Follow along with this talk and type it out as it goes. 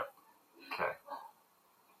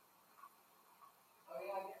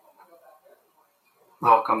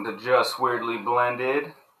Welcome to Just Weirdly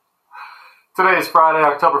Blended. Today is Friday,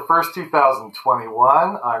 October 1st,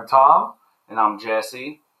 2021. I'm Tom. And I'm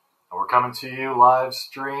Jesse. And we're coming to you live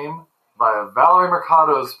stream via Valerie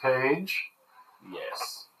Mercado's page.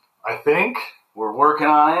 Yes. I think. We're working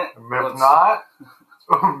on it. If not,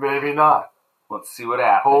 maybe not. Let's see what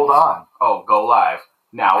happens. Hold on. Oh, go live.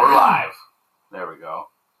 Now we're live. There we go.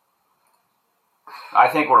 I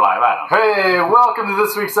think we're live. I don't know. Hey, welcome to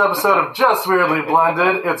this week's episode of Just Weirdly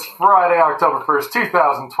Blended. It's Friday, October 1st,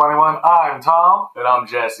 2021. I'm Tom. And I'm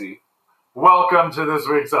Jesse. Welcome to this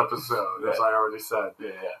week's episode, as I already said.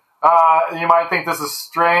 Yeah. You might think this is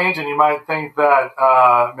strange, and you might think that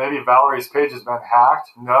maybe Valerie's page has been hacked.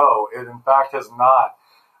 No, it in fact has not.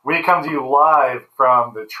 We come to you live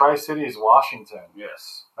from the Tri-Cities, Washington.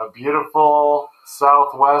 Yes. A beautiful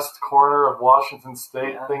southwest corner of Washington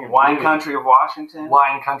State. Yeah. Wine country of Washington.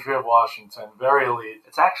 Wine country of Washington. Very elite.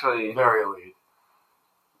 It's actually... Very elite.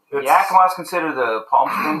 Yakima's considered the Palm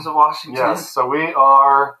Springs of Washington. Yes, so we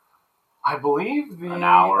are, I believe, an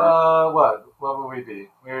hour. What would we be?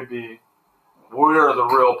 We would be... We're the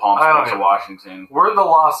real Palm Springs of Washington. We're the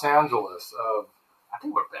Los Angeles of... I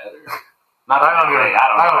think we're better. Not I don't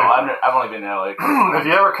know. I've only been in LA. If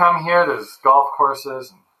you ever come here, there's golf courses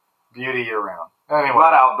and beauty year round. Anyway, a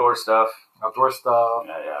lot of outdoor stuff. Outdoor stuff.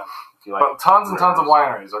 Yeah. If you but tons and tons of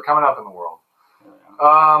wineries are coming up in the world.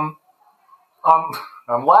 Yeah.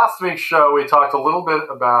 On last week's show, we talked a little bit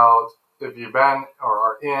about if you've been or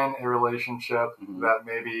are in a relationship that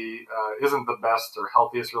maybe isn't the best or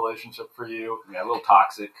healthiest relationship for you. Yeah, a little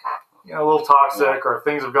toxic. A little toxic, or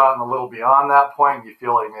things have gotten a little beyond that point. You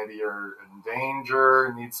feel like maybe you're in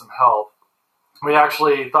danger, need some help. We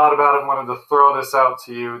actually thought about it and wanted to throw this out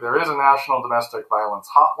to you. There is a National Domestic Violence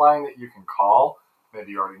Hotline that you can call.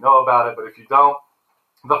 Maybe you already know about it, but if you don't,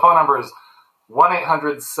 the phone number is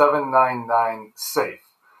 1-800-799-SAFE.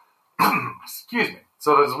 Excuse me.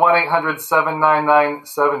 So there's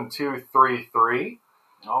 1-800-799-7233.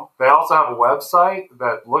 No. They also have a website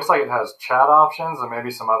that looks like it has chat options and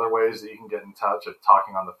maybe some other ways that you can get in touch if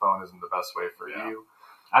talking on the phone isn't the best way for you.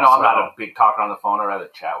 I know I'm not a big talker on the phone. I'd rather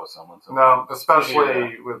chat with someone. No,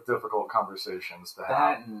 especially with difficult conversations to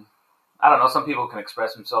have. And, I don't know. Some people can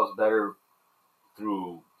express themselves better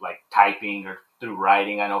through like typing or through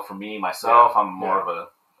writing. I know for me, myself, I'm more of a,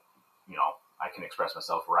 I can express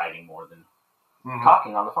myself writing more than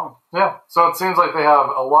talking on the phone. Yeah, so it seems like they have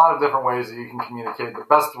a lot of different ways that you can communicate the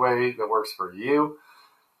best way that works for you.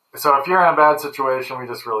 So if you're in a bad situation, we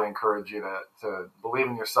just really encourage you to believe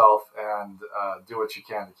in yourself and do what you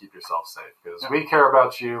can to keep yourself safe. Because we care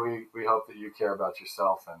about you, we hope that you care about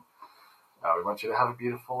yourself, and we want you to have a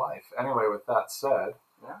beautiful life. Anyway, with that said,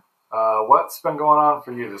 what's been going on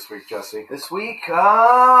for you this week, Jesse? This week,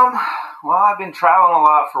 well, I've been traveling a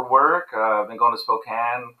lot for work. I've been going to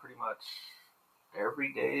Spokane pretty much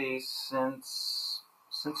every day since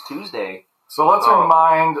Tuesday. So let's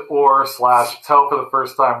remind or / tell for the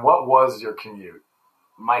first time, what was your commute?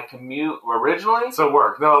 My commute originally? To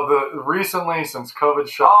work. No, recently since COVID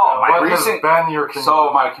shut down, what has been your commute?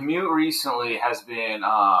 So my commute recently has been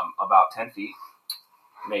about 10 feet,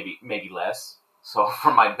 maybe less. So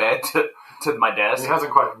from my bed to my desk. He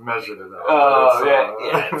hasn't quite measured it out.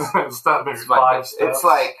 It's maybe 5 steps. It's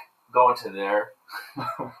like going to there.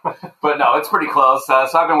 But no, it's pretty close. So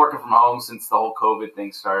I've been working from home since the whole COVID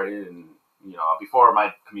thing started, and before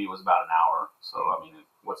my commute was about an hour. So I mean, it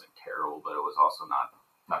wasn't terrible, but it was also not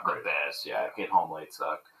the best. Yeah, getting home late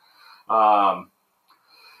sucked.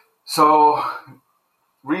 So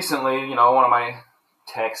recently, one of my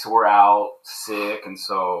techs were out sick, and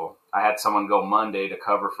so I had someone go Monday to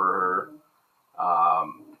cover for her,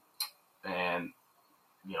 and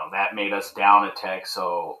that made us down a tech,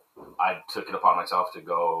 so I took it upon myself to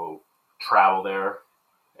go travel there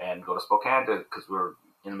and go to Spokane because we were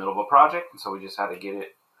in the middle of a project, and so we just had to get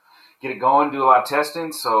it going, do a lot of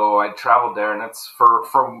testing. So I traveled there, and that's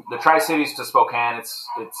from the Tri-Cities to Spokane. It's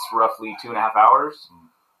roughly 2.5 hours,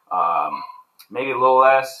 maybe a little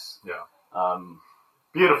less. Yeah.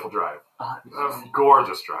 Beautiful drive.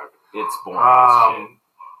 Gorgeous drive. It's boring.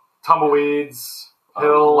 Tumbleweeds, hills, a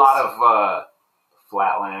lot of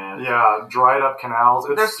flatland. Yeah, dried up canals.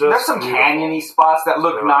 There's some canyony spots that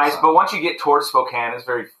look nice, but once you get towards Spokane, it's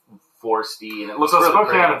very foresty, and it looks really Spokane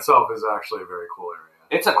pretty. itself is actually a very cool area.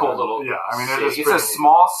 It's a cool little it is. It's a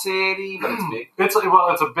small city, but it's big. It's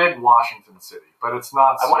a big Washington city, but it's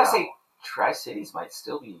not. I want to say Tri-Cities might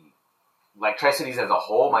still be like Tri-Cities as a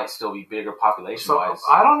whole might still be bigger population-wise.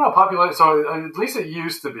 So, I don't know population. So at least it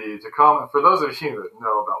used to be Tacoma. For those of you that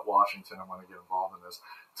know about Washington and want to get involved in this,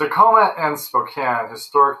 Tacoma and Spokane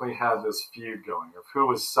historically had this feud going of who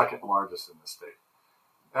was second largest in the state.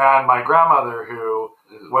 And my grandmother, who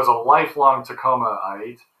was a lifelong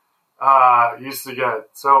Tacomaite, used to get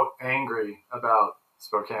so angry about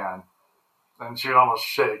Spokane. And she would almost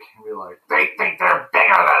shake and be like, "They think they're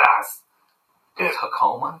bigger than us."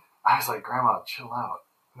 Tacoma? I was like, "Grandma, chill out.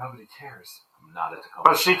 Nobody cares." I'm not a Tacoma.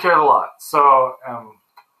 But she cared a lot. So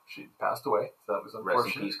she passed away. That was unfortunate.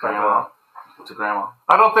 Rest in peace, Grandma. To Grandma.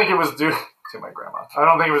 I don't think it was due to my grandma. I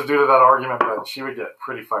don't think it was due to that argument, but she would get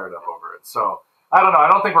pretty fired up over it. So I don't know.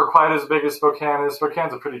 I don't think we're quite as big as Spokane is.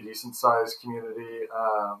 Spokane's a pretty decent sized community,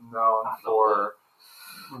 known for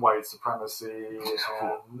white supremacy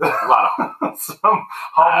and A lot of some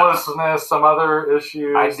homelessness, some other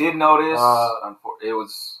issues. I did notice it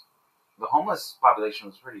was the homeless population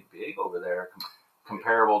was pretty big over there,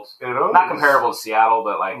 comparable to, not comparable to Seattle,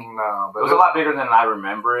 but like no, but it was a lot bigger than I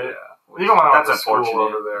remember it. Yeah. Even when I went to school unfortunate.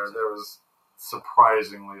 over there was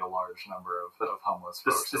surprisingly a large number of homeless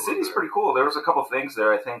folks. The city's pretty cool. There was a couple things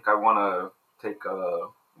there I think I want to take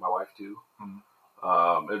my wife to.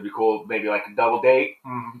 Mm-hmm. It'd be cool, maybe like a double date.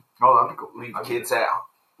 Mm-hmm. Oh, that'd be cool. Leave the kids out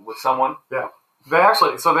with someone. Yeah. They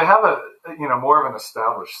actually, so they have more of an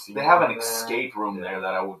established scene. They have an escape room there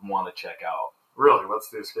that I would want to check out. Really? What's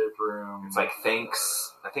the escape room? It's like I think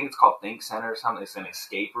it's called Think Center or something. It's an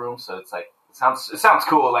escape room, so it's like it sounds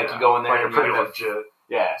cool. Like you go in there, like and pretty you have legit.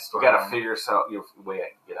 Yeah, you got to figure your way to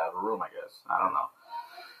get out of a room. I guess I don't know.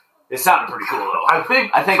 It sounded pretty cool though. I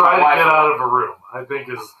think try to get out of a room, I think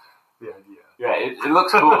is the idea. Yeah, it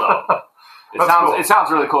looks cool though. It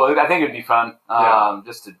sounds really cool. I think it'd be fun.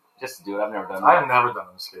 Just to do it. I've never done that. I have never done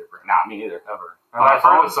an escape room. Nah, me either. Ever. And I've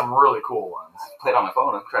heard of some really cool ones. I played on my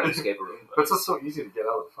phone. I'm trying to escape a room. But it's just so easy to get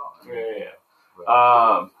out of the phone. Yeah.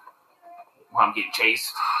 When I'm getting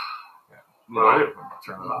chased.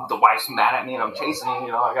 Turn it off. The wife's mad at me and I'm chasing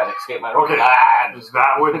him. I got to escape my room. Okay,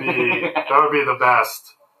 that would be the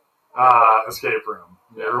best escape room.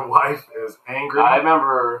 Your wife is angry. I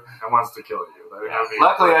remember and wants to kill you.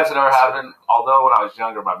 Luckily, that's never happened. Although when I was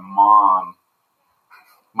younger, my mom.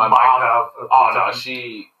 I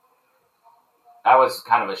was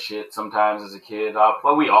kind of a shit sometimes as a kid.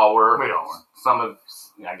 Well, we all were.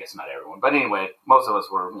 I guess not everyone, but anyway, most of us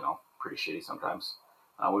were, pretty shitty sometimes.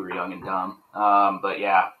 We were young and dumb. But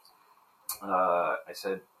yeah, I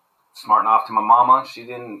said smarting off to my mama. She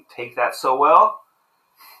didn't take that so well.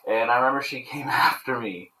 And I remember she came after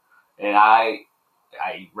me and I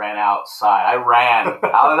ran outside. I ran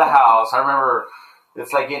out of the house. I remember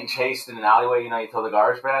it's like getting chased in an alleyway. You throw the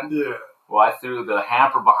garbage man? Yeah. Well, I threw the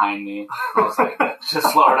hamper behind me. I was like,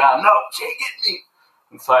 just slow her down. No, she get me.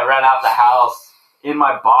 And so I ran out the house in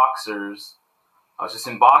my boxers. I was just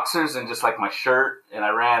in boxers and just like my shirt. And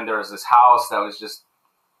I ran. There was this house that was just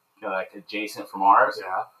like adjacent from ours.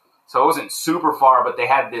 Yeah. So it wasn't super far, but they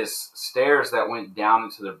had this stairs that went down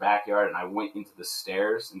into their backyard. And I went into the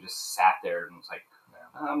stairs and just sat there and was like,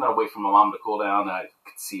 I'm going to wait for my mom to cool down. And I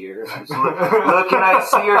could see her. And I was looking, I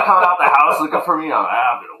see her coming out the house looking for me. I'm like,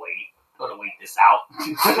 I'm going to wait. I'm going to wait this out.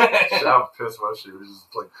 How pissed was she? Was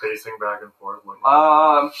just like pacing back and forth?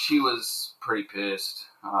 She was pretty pissed.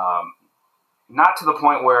 Not to the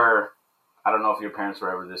point where, I don't know if your parents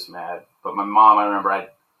were ever this mad, but my mom, I remember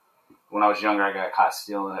when I was younger, I got caught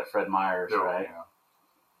stealing at Fred Meyer's, right? Yeah.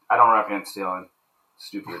 I don't recommend stealing.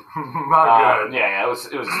 Stupid. Not good. Yeah, it was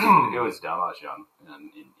it was dumb. I was young and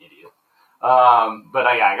an idiot. But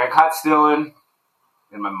I got caught stealing,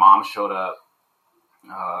 and my mom showed up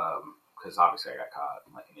because obviously I got caught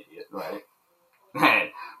like an idiot, right?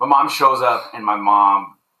 And my mom shows up, and my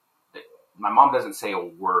mom doesn't say a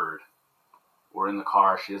word. We're in the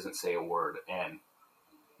car. She doesn't say a word, and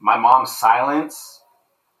my mom's silence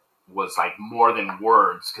was like more than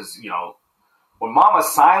words because when Mama's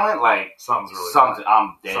silent, like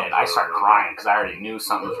I'm dead. I start crying because I already knew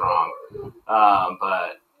something was wrong.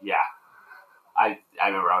 But yeah, I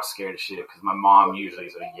remember I was scared as shit because my mom usually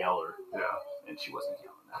is a yeller. Yeah, and she wasn't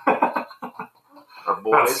yelling that much. Or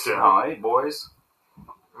boys, hey boys.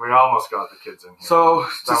 We almost got the kids in here. So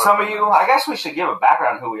to some of you, I guess we should give a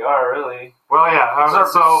background on who we are, really. Well, yeah.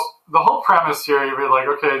 So the whole premise here, you'd be like,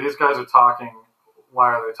 okay, these guys are talking.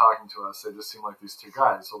 Why are they talking to us? They just seem like these two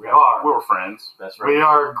guys. So we are. We're friends. That's right. We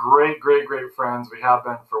are great, great, great friends. We have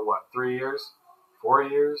been for what, 3 years? 4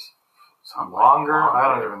 years? Something longer?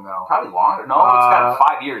 I don't even know. Probably longer. No, it's got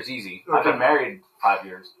 5 years easy. Okay. I've been married 5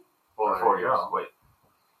 years. Or 4 years. Wait.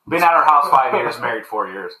 Been at our house 5 years, married 4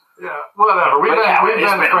 years. Yeah, whatever. We've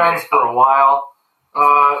been friends for a while.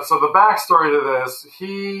 So the backstory to this,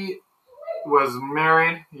 he was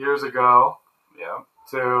married years ago. Yeah.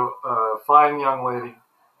 To a fine young lady.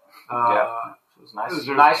 She was nice. She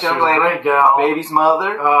was Nice young a lady. great gal. My baby's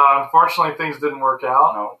mother. Unfortunately, things didn't work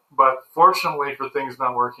out. No. But fortunately for things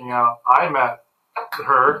not working out, I met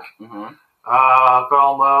her, Mm-hmm.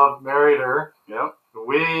 fell in love, married her. Yep.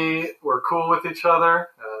 We were cool with each other.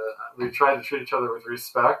 We tried to treat each other with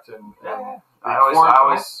respect, and I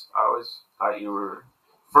always thought you were.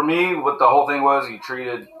 For me, what the whole thing was, you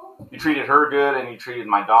treated her good and you treated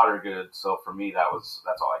my daughter good. So for me,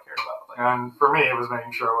 that's all I cared about. Like, and for me, it was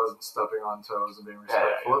making sure I wasn't stepping on toes and being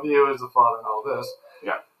respectful Yeah. of you as a father and all this.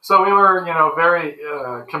 Yeah. So we were, very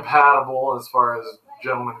compatible as far as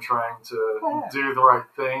gentlemen trying to do the right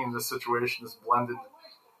thing in this situation, this blended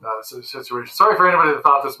situation. Sorry for anybody that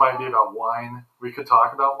thought this might be about wine. We could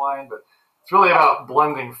talk about wine, but it's really about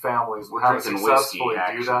blending families and we're how to drinking successfully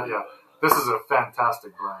whiskey, do that. actually. Yeah, this is a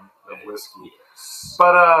fantastic blend of whiskey. Yes.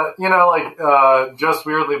 But, just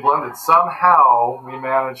weirdly blended. Somehow we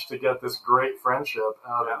managed to get this great friendship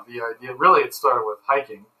out of the idea. Really, it started with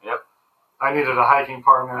hiking. Yep. I needed a hiking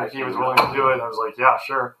partner. He was willing to do it. I was like, yeah,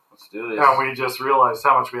 sure. Let's do this. And we just realized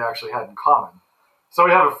how much we actually had in common. So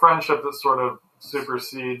we have a friendship that sort of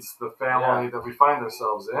supersedes the family that we find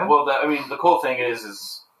ourselves in. Well, the cool thing is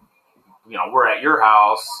we're at your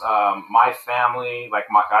house. My family,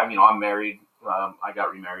 I'm married. I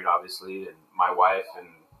got remarried, obviously, and my wife and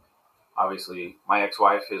obviously my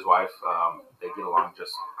ex-wife, his wife, they get along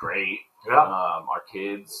just great. Yeah. Our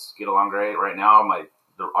kids get along great. Right now,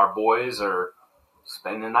 our boys are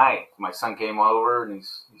spending the night. My son came over and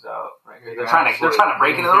he's out right here. They're trying to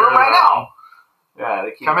break into the room right now. Yeah,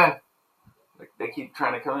 they keep Come in. They keep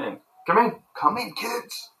trying to come in. Come in. Come in,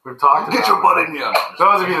 kids. We've talked about Get your butt in here.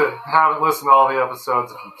 Those of you that haven't listened to all the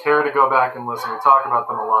episodes, if you care to go back and listen, we talk about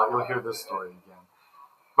them a lot. You'll hear this story again.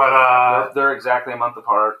 But they're exactly a month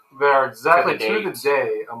apart. they're exactly To to the the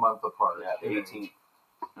day a month apart. Yeah, the 18th.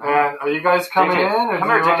 And are you guys coming JJ, in? Or come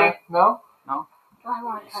do you here, wanna- JJ. No? I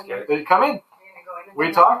want to come in. Hey, come in.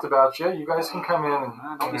 We talked about you. You guys can come in and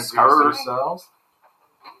Don't be introduce scared. yourselves.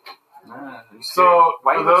 So,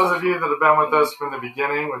 Why for you those so- of you that have been with us from the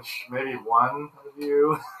beginning, which maybe one of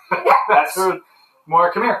you, That's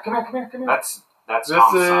more, come here. that's This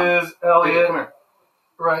Tom's son. is Hey, Elliot come here.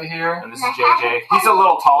 right here, And this is JJ. He's a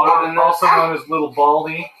little taller than this. also known as Little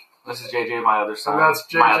Baldy, This is JJ, my other son. and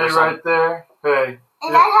that's My other JJ son. right there. Hey,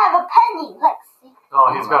 And I have a penny. Let's see.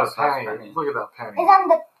 oh, he's got a Nice, nice penny. penny. Look at that It's penny. on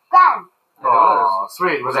the ground. Oh,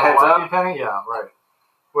 sweet. Was Was it it a heads lucky up? penny? Yeah, right.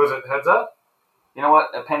 Was it heads up? You know what?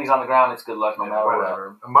 A penny's on the ground. It's good luck no matter what.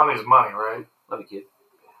 Whatever. Money's money, right? Love you, kid.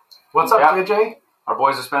 What's up, Yep. JJ? Our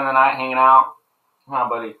boys are spending the night hanging out. Come on,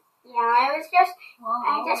 buddy. Yeah, I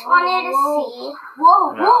just wanted to see.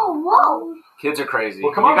 Whoa. Kids are crazy.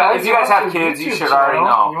 Well, come on, If you guys want have your kids, you YouTube should already channel?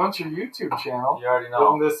 know. You want your YouTube channel? You already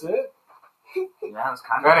know. Isn't this it? Yeah, it's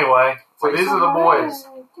kind of. Anyway, so Wait, these are the boys.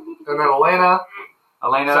 And then Elena.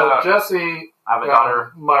 Elena, So Jesse, I have a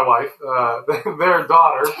daughter. my wife, their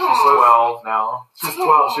daughter. She's 12 now. She's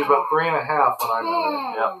 12. She's about 3.5 when I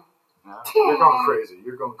met her. Yep. You're going crazy.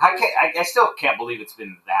 You're going crazy. I still can't believe it's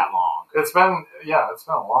been that long. It's been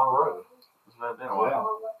a long road. It's been a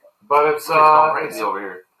while. But it's, Kids going it's crazy over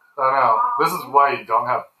here. I know. This is why you don't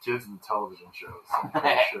have kids in television shows. I'm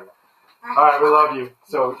pretty sure. All right, we love you.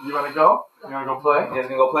 So you want to go? You want to go play? You guys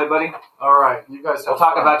gonna go play, buddy? All right, you guys. We'll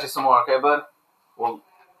talk about you some more, okay, bud? Well,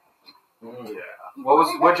 Yeah.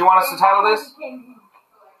 what'd you want us to title this?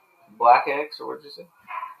 Black X, or what'd you say?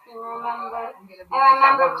 I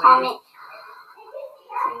remember comment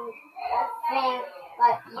thing,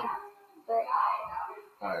 but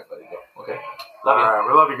All right, buddy, go. Okay. All Love you. right,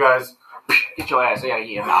 we love you guys. Get your ass out of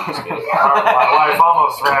here. No, I'm just kidding. My wife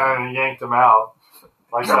almost ran in and yanked him out.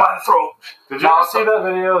 Like Get him by that. the throat. Did you ever see that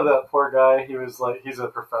video of that poor guy? He was like, he's a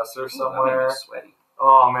professor somewhere. I'm sweaty.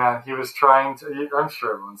 Oh man, he was trying to. I'm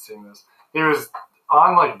sure everyone's seen this. He was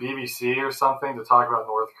on like BBC or something to talk about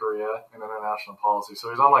North Korea and international policy. So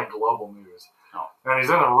he's on like global news, and he's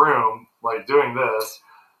in a room like doing this,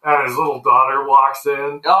 and his little daughter walks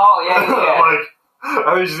in. Oh, yeah. Like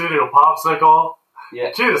I think she's eating a popsicle.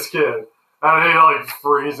 Yeah. Cutest kid, and he like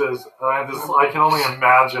freezes. And I can only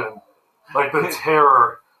imagine like the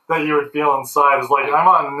terror that you would feel inside. Is like I'm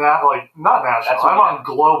on not national. That's what I'm on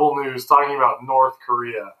global news talking about North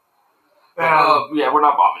Korea. And, Yeah, we're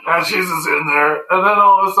not bombing. and she's just in there, and then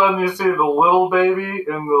all of a sudden you see the little baby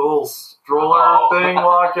in the little stroller thing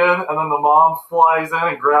walk in, and then the mom flies in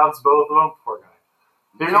and grabs both of them. Poor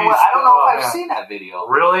guy. You know what? I don't know if I've man. seen that video.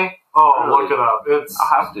 Really? Oh, Really? look it up. It's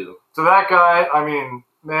I'll have to. to that guy. I mean,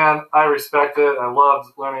 man, I respect it. I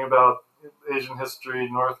loved learning about Asian history.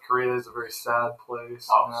 North Korea is a very sad place.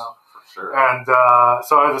 Oh, You know? for sure. And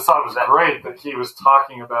so I just thought it was great that he was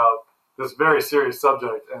talking about this very serious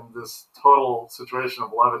subject, and this total situation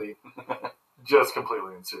of levity just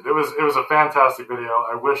completely ensued. It was a fantastic video.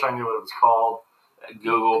 I wish I knew what it was called.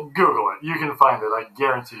 Google it. You can find it. I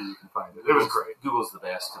guarantee you can find it. It was great. Google's the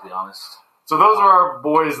best, to be honest. So those are our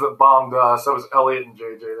boys that bombed us. That was Elliot and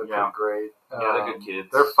JJ. They're pretty great. Yeah, they're good kids.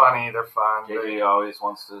 They're funny. They're fun. JJ always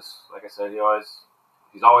wants to, like I said,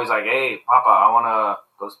 he's always like, hey, Papa, I want to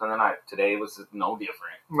go spend the night. Today was no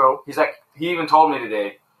different. Nope. He's like, he even told me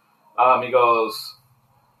today, he goes,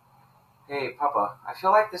 hey, Papa, I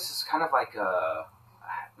feel like this is kind of like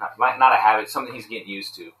not a habit, something he's getting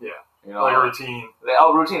used to. Yeah. You know, like a routine.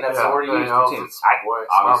 Routine. That's the word you use. Routine.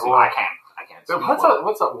 I can't. So what's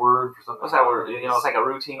that word for something? What's that word? You know, it's like a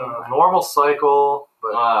routine. Normal cycle.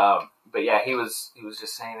 But yeah, he was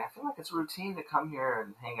just saying, I feel like it's routine to come here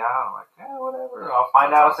and hang out. I'm like, yeah, whatever. I'll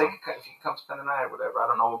find out if he can come spend the night or whatever. I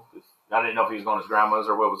don't know. I didn't know if he was going to his grandma's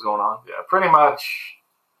or what was going on. Yeah, pretty much.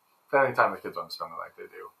 Anytime the kids want to spend the night, they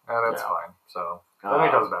do, and that's fine. So then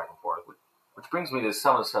it goes back and forth. Which brings me to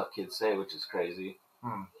some of the stuff kids say, which is crazy.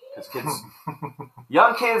 Because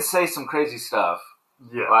young kids say some crazy stuff.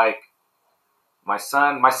 Yeah. Like, my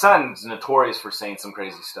son's notorious for saying some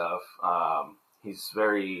crazy stuff. He's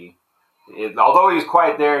very, although he's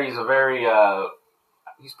quiet there, he's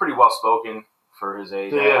he's pretty well spoken for his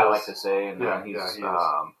age. I like to say, and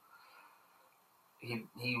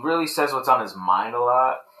he really says what's on his mind a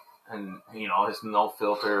lot, and his no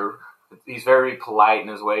filter. He's very polite in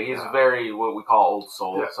his way. He's very what we call old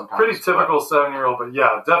soul. Yeah, sometimes pretty typical 7-year-old, but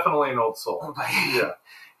definitely an old soul.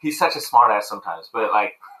 He's such a smart ass sometimes. But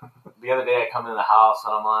like the other day, I come in the house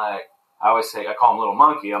and I'm like, I call him Little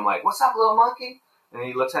Monkey. I'm like, "What's up, Little Monkey?" And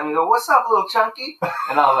he looks at me and goes, "What's up, Little Chunky?"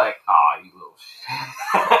 And I was like, "Oh, you little shit."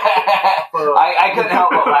 I couldn't help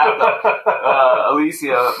but laugh though.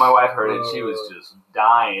 Alicia, my wife, heard it. She was just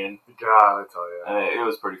dying. God, I tell you, it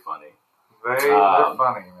was pretty funny. They're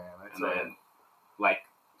funny, man. And then,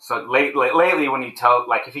 lately when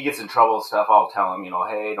if he gets in trouble and stuff, I'll tell him,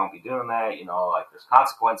 hey, don't be doing that. There's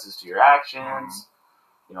consequences to your actions.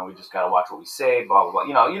 We just got to watch what we say, blah, blah,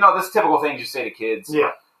 blah. This typical things you say to kids.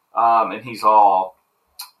 Yeah. And he's all,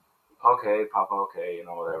 okay, Papa, okay,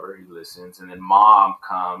 whatever. He listens. And then Mom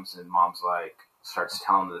comes and Mom's like, starts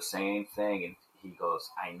telling him the same thing. And he goes,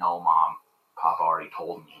 I know, Mom. Papa already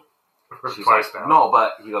told me. She's like, no,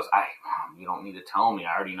 but he goes, Mom, you don't need to tell me.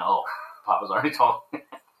 I already know. Papa's already told me.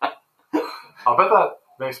 I'll bet that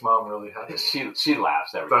makes Mom really happy. She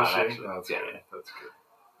laughs every time. Does she? That's good. That's good.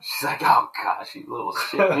 She's like, oh gosh, you little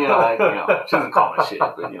shit. She doesn't call me shit,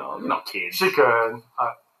 but kids. She could.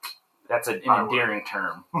 That's an endearing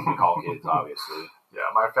term we call kids, obviously.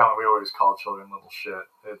 Yeah, my family, we always call children little shit.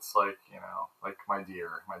 It's like, like my dear,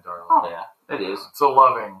 my darling. Oh yeah, it is. It's a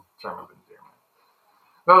loving term of endearment.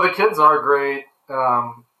 No, the kids are great.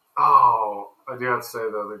 I do have to say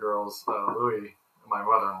though, the girls, Louie, my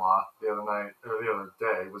mother-in-law, the other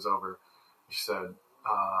day was over. She said,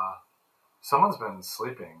 someone's been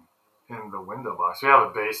sleeping in the window box. We have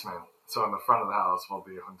a basement, so in the front of the house will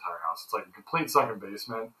be an entire house. It's like a complete sunken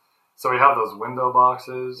basement. So we have those window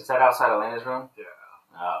boxes. Is that outside Elena's room? Yeah.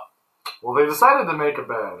 Oh. Well, they decided to make a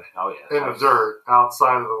bed in the dirt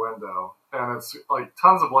outside of the window. And it's like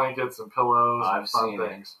tons of blankets and pillows and fun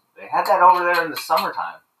things. They had that over there in the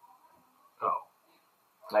summertime. Oh.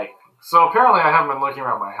 So apparently I haven't been looking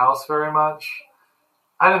around my house very much.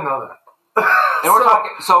 I didn't know that. And we're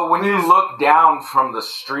talking. So when you look down from the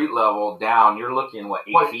street level down, you're looking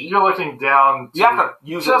 8 feet. You're looking down. You have to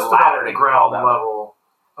use just a ladder about the to ground level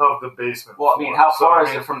of the basement. Well, I mean, how far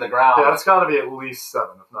is it from the ground? Yeah, it's got to be at least 7,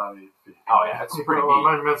 if not 8 feet. Oh yeah, it's pretty deep.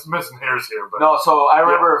 I'm missing hairs here, but no. So I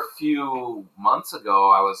remember a few months ago,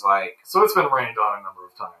 I was like, so it's been rained on a number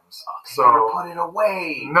of times. So never put it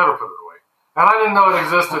away. Never put it away. And I didn't know it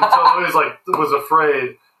existed until Louise was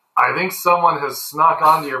afraid. I think someone has snuck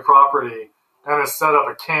onto your property and has set up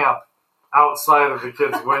a camp outside of the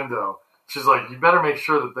kid's window. She's like, you better make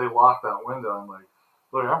sure that they lock that window. I'm like,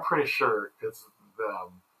 look, I'm pretty sure it's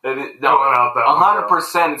them. Going out that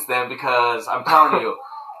 100% it's them, because I'm telling you,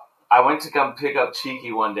 I went to come pick up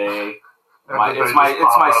Cheeky one day. It's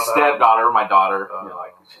my stepdaughter, my daughter.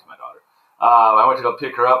 She's my daughter. I went to go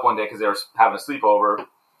pick her up one day because they were having a sleepover.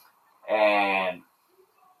 And,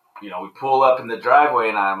 we pull up in the driveway,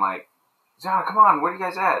 and I'm like, John, come on, where are you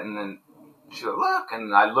guys at? And then she's like, look.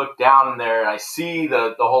 And I look down in there, and I see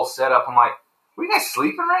the whole setup. I'm like, were you guys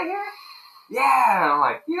sleeping right here? Yeah. And I'm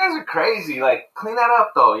like, you guys are crazy. Clean that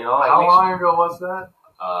up, though. How long ago was that?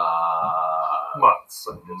 Months,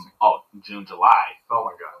 I'm guessing. Oh, June, July. Oh,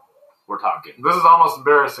 my God. We're talking. This is almost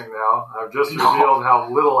embarrassing now. I've just revealed how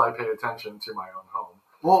little I pay attention to my own home.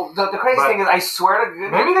 Well, the crazy thing is, I swear to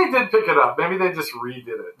goodness, maybe they did pick it up. Maybe they just redid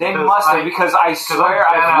it. They must have, because I swear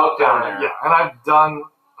I've looked down there. Yeah, and I have done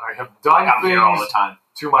I'm things here all the time.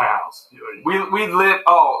 to my house. We live.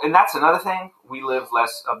 Oh, and that's another thing. We live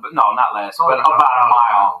less. No, not less, but about a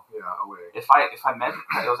mile. Yeah, away. If I measured,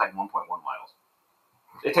 it was like 1.1 miles.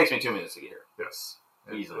 It takes me 2 minutes to get here. Yes,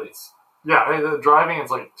 Easily. Driving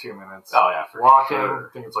it's like 2 minutes. Oh yeah, for walking, sure.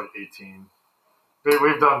 I think it's like 18.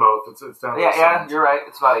 We've done both. It's down. Yeah, you're right.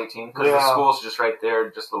 It's about 18 because the school's just right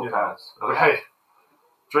there, just a little past. Okay. Hey,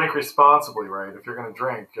 drink responsibly, right? If you're gonna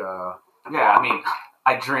drink. Yeah, I mean,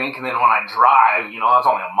 I drink, and then when I drive, that's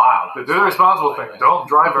only a mile. Do the responsible thing. Don't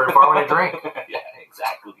drive very far when you drink. Yeah,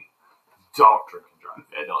 exactly. Don't drink and drive.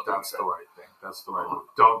 Yeah, don't. That's the right thing. That's the right move.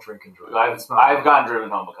 Don't drink and drive. I've gotten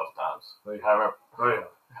driven home a couple times. I remember. Oh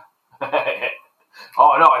yeah.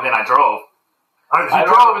 Oh no! And then I drove. I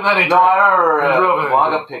drove and then he drove. I remember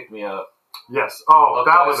Wagga picked me up. Yes. Oh,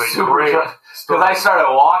 that was a great story. Because I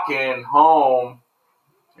started walking home.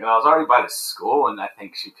 I was already by the school, and I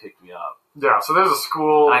think she picked me up. Yeah. So there's a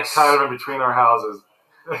school kind of in between our houses.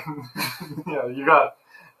 Yeah, you got.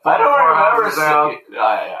 I don't remember.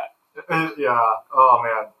 Down. Yeah. Oh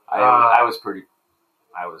man. I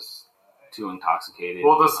was too intoxicated.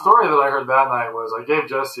 Well, the story that I heard that night was I gave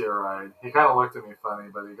Jesse a ride. He kind of looked at me funny,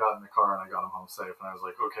 but he got in the car and I got him home safe. And I was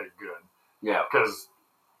like, okay, good. Yeah. Because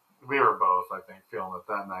we were both, I think, feeling it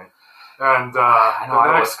that night. And I know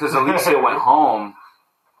I was, because Alicia went home.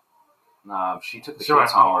 She took the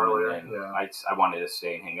kids home earlier. And I wanted to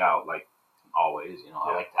stay and hang out, like always.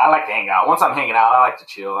 I like to hang out. Once I'm hanging out, I like to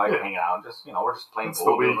chill. I like to hang out. Just we're just playing. It's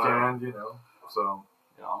the weekend, So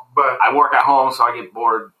but I work at home, so I get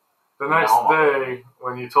bored. The next day,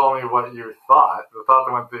 when you told me what you thought, the thought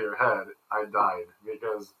that went through your head, I died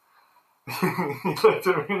because he looked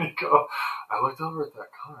at me and I looked over at that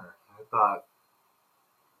car and I thought,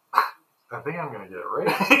 I think I'm gonna get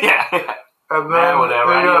raped. Yeah. And then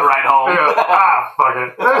whatever. I need to ride home. Fuck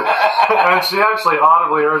it. And she actually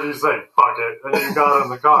audibly heard you say "fuck it," and you got in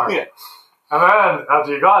the car. Yeah. And then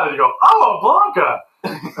after you got it, you go, "Oh, Blanca."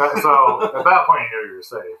 So at that point, you knew you were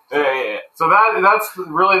safe. Yeah. So that's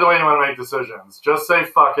really the way you want to make decisions. Just say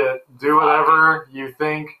 "fuck it," do whatever you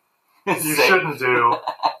think you shouldn't do,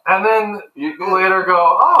 and then you later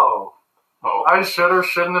go, "Oh, I should or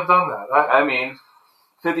shouldn't have done that." I mean,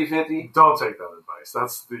 50-50. Don't take that advice.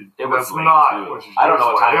 That's not too. what you. I don't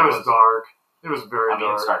know what time it was. Dark. It was very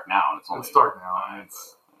dark. It's dark now. It's dark now.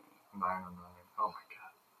 It's 9:09. Oh my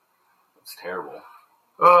god, it's terrible.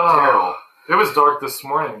 Terrible. It was dark this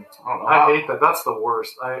morning. I hate that. That's the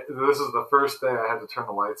worst. This is the first day I had to turn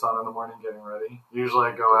the lights on in the morning getting ready. Usually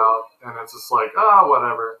I go out and it's just like,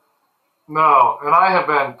 whatever. No, and I have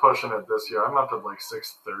been pushing it this year. I'm up at like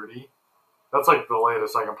 6:30. That's like the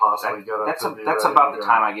latest I can possibly get up. That's about the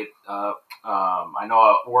time I get up. I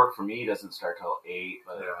know work for me doesn't start till 8,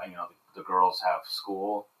 but the girls have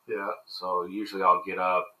school. Yeah. So usually I'll get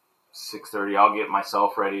up 6:30. I'll get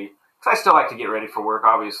myself ready. Because I still like to get ready for work,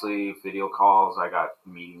 obviously. Video calls, I got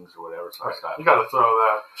meetings or whatever. So you got to throw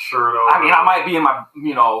that shirt over. I mean, I might be in my,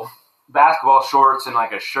 basketball shorts and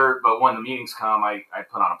like a shirt, but when the meetings come, I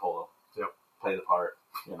put on a polo. Yep. Play the part.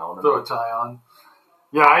 Throw a tie on.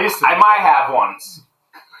 Yeah, I used to. I might have once.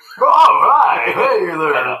 Oh, right. Hey, you're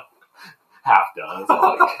there. Half done.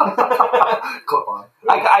 Clip on.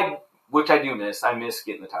 Which I do miss. I miss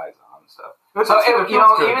getting the ties on and stuff. So,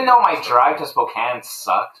 even though my drive to Spokane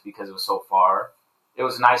sucked because it was so far, it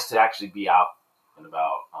was nice to actually be out and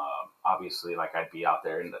about. Obviously, like I'd be out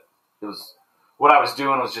there, and it was what I was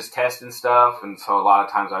doing was just testing stuff, and so a lot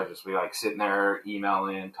of times I'd just be like sitting there,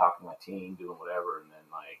 emailing, talking to my team, doing whatever, and then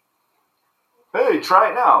like, hey, try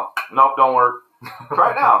it now. Nope, don't work.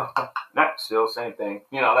 Try it now. No, still same thing.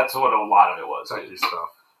 That's what a lot of it was. Techie stuff.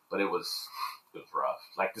 But it was rough.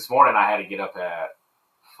 Like this morning, I had to get up at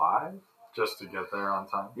 5. Just to get there on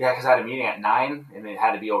time? Yeah, because I had a meeting at 9, and it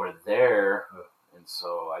had to be over there. And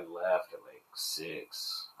so I left at like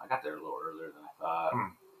 6. I got there a little earlier than I thought.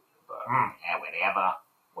 But, whatever.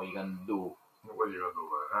 What are you going to do? What are you going to do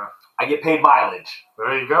about it? I get paid mileage.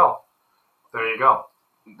 There you go.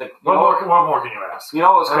 What more can you ask? You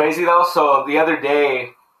know what was crazy, though? So the other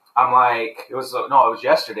day, I'm like, it was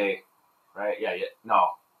yesterday, right? Yeah,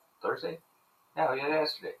 no, Thursday? Yeah,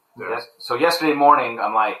 yesterday. Yeah. So yesterday morning,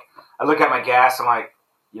 I'm like, I look at my gas, I'm like,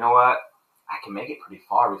 you know what? I can make it pretty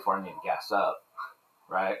far before I need to gas up,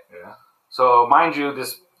 right? Yeah. So mind you,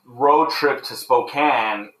 this road trip to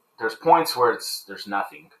Spokane, there's points where there's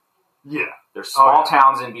nothing. Yeah. There's small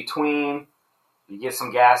towns in between. You get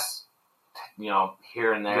some gas,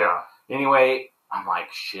 here and there. Yeah. Anyway, I'm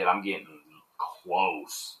like, shit, I'm getting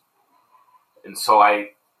close. And so I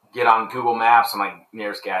get on Google Maps. I'm like,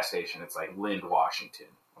 nearest gas station. It's like Lind, Washington.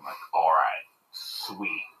 I'm like, all right,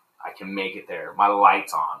 sweet. I can make it there. My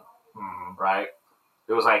light's on, right?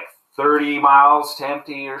 It was like 30 miles to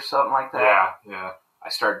empty or something like that. Yeah. I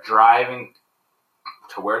start driving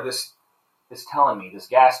to where this is telling me this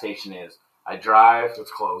gas station is. I drive.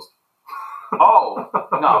 It's closed. Oh,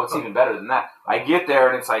 no, it's even better than that. I get there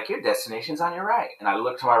and it's like, your destination's on your right. And I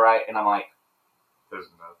look to my right and I'm like, There's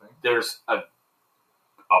nothing. there's a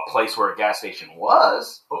place where a gas station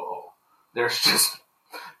was. Oh. There's just,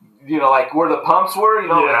 like where the pumps were,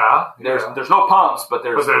 Yeah. There's no pumps, but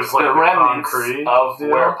there's like the the remnants concrete of deal.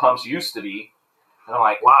 where pumps used to be. And I'm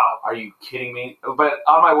like, Wow. are you kidding me? But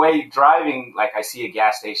on my way driving, like I see a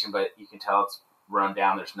gas station, but you can tell it's run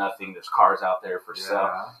down. There's nothing. There's cars out there for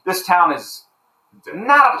sale. This town is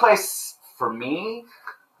not a place for me.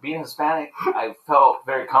 Being Hispanic, I felt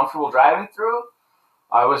very comfortable driving through.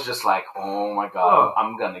 I was just like, oh my God,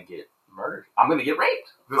 I'm going to get murdered. I'm going to get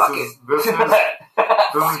raped. This is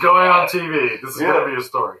going on TV. This is going to be a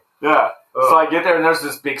story. Yeah. So I get there and there's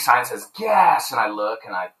this big sign that says gas, and I look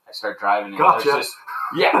and I start driving. And Gotcha. There's just,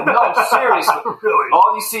 no, seriously. Really?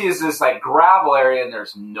 All you see is this like gravel area and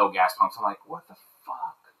there's no gas pumps. I'm like, what the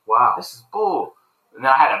fuck? Wow. This is bull. And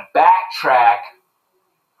then I had to backtrack,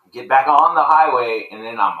 get back on the highway, and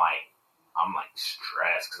then I'm like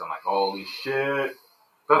stressed because I'm like, holy shit.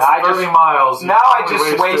 That's 30 miles. Now I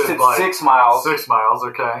just wasted like 6 miles. 6 miles,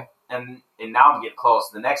 okay. And now I'm getting close.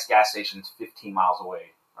 The next gas station's 15 miles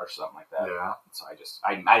away or something like that. Yeah. So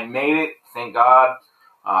I made it, thank God.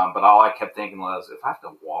 But all I kept thinking was, if I have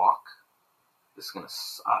to walk, this is going to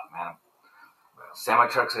suck, man. Semi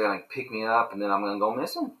trucks are going to pick me up, and then I'm going to go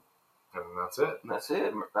missing. And that's it. And that's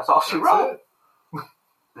it. That's all she wrote.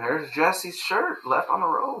 There's Jesse's shirt left on the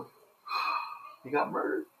road. He got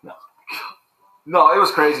murdered. No, it was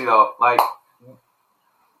crazy, though. Like,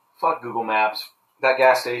 fuck Google Maps. That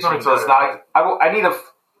gas station does not... I need to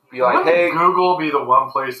be like, hey... Wouldn't Google be the one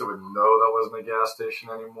place that would know that wasn't a gas station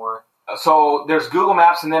anymore? So there's Google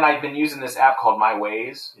Maps, and then I've been using this app called My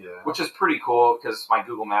Ways, Yeah. which is pretty cool because my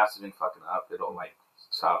Google Maps has been fucking up. It'll like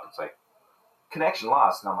stop. It's like connection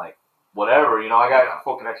lost, and I'm like, whatever, I got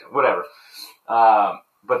full connection, whatever.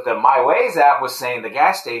 But the My Ways app was saying the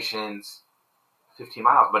gas station's 15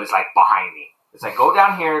 miles, but it's like behind me. It's like go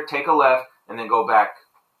down here, take a left, and then go back.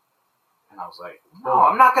 And I was like, no,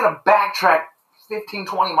 I'm not gonna backtrack 15,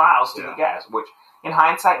 20 miles to get gas. Which, in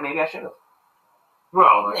hindsight, maybe I should have.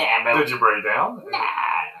 Well, did you break down? Nah.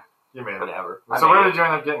 You made it. Whatever. So where did you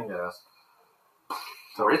end up getting gas?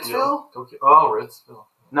 Ritzville? Tokyo. Oh, Ritzville.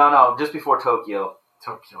 No, just before Tokyo.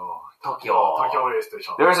 Tokyo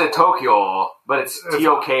station. There's a Tokyo, but it's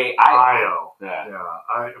T-O-K-I-O.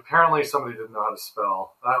 Yeah. Apparently somebody didn't know how to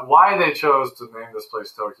spell. Why they chose to name this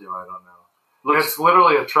place Tokyo, I don't know. It's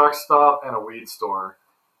literally a truck stop and a weed store.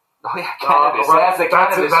 Oh yeah, cannabis.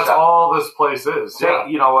 That's all this place is. Yeah.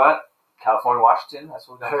 You know what? California, Washington. That's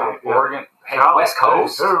what we got. Oregon. Hey, the West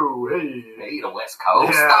Coast. Hey, the West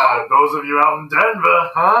Coast. Yeah, those of you out in Denver,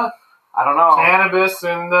 huh? I don't know. Cannabis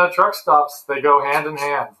and truck stops, they go hand in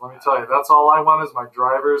hand. Let me tell you, that's all I want is my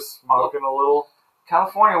drivers smoking a little.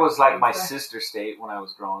 California was like my sister state when I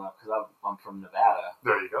was growing up because I'm from Nevada.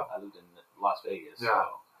 There you go. I lived in Las Vegas. Yeah. So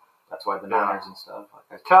that's why the Niners and stuff.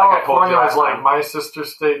 California was like my sister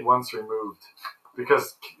state once removed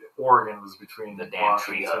because Oregon was between the damn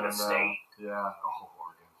tree of the state. Yeah. Oh,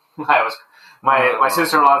 Oregon. My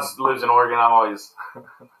sister-in-law lives in Oregon. I'm always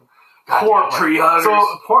tree huggers.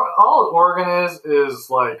 So all Oregon is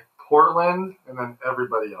like Portland and then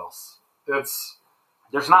everybody else.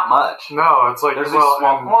 There's not much. No, it's like there's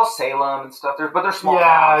small Salem and stuff. But they're small.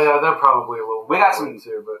 Yeah, they're probably a little. We got some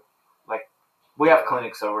too, but like we have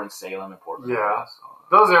clinics over in Salem and Portland. Yeah,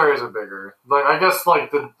 those areas are bigger. Like I guess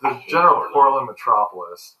like the general Portland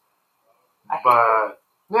metropolis. But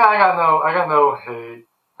yeah, I got no hate.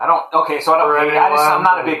 I don't. Okay, so I don't hate. I'm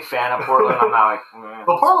not a big fan of Portland. I'm not like.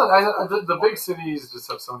 Well, Portland, the big cities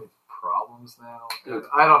just have so many problems now. Dude,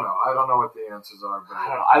 I don't know. I don't know what the answers are. But I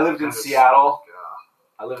don't know. I lived in Seattle. Yeah.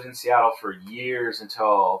 I lived in Seattle for years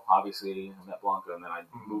until obviously I met Blanca, and then I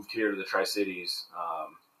moved here to the Tri-Cities.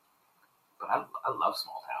 But I love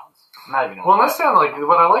small towns. I'm not even. Well, in this town, like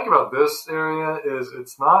what I like about this area is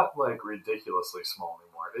it's not like ridiculously small anymore.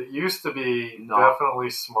 It used to be definitely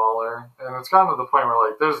smaller, and it's gotten to the point where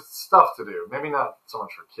like there's stuff to do. Maybe not so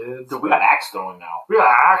much for kids. Dude, we got axe throwing now. We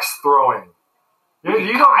got axe throwing.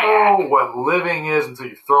 You don't know what living is until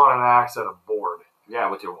you throw an axe at a board. Yeah,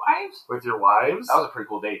 with your wives? With your wives. That was a pretty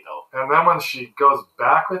cool date, though. And then when she goes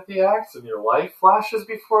back with the axe and your life flashes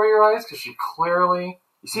before your eyes because she clearly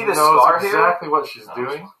see the knows scar exactly what she's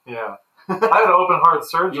doing. Yeah. I had open heart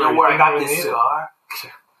surgery. You know where I got Didn't even this need it. scar?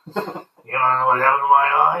 You don't know what happened to my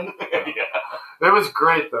eye? Yeah. It was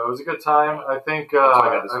great though. It was a good time. I think why I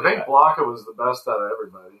got this I way think back. Blanca was the best out of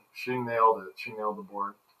everybody. She nailed it. She nailed the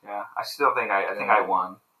board. Yeah, I still think I think I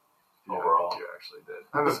won. Yeah, Overall. I think you actually did.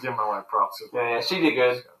 I'm just giving my wife props. Yeah, she did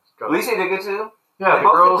good. Alicia did good too. Yeah, They the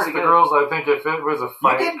both did girls. pretty The good. girls. I think if it was a You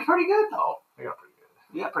fight, did pretty good though. I got pretty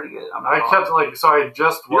good. You got pretty good. I'm I not kept wrong. so I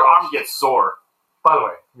just Your watched. arm gets sore. By the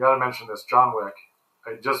way, you got to mention this. John Wick.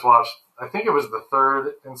 I just watched. I think it was the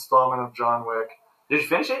third installment of John Wick. Did you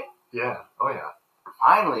finish it? Yeah. Oh yeah.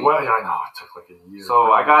 Finally. Well, yeah, I know. It took like a year.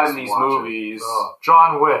 So I got to in these watch it. movies. Oh,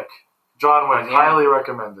 John Wick. John Wick. Yeah. Highly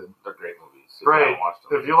recommended. They're great movies. If you Great. haven't watched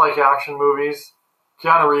them. If you like action movies,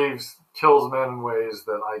 Keanu Reeves kills men in ways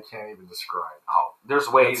that I can't even describe. Oh, there's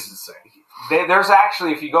It's ways. insane. There's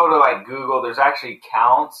actually, if you go to like Google, there's actually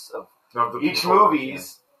counts of Of the each people-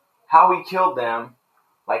 movies, how he killed them,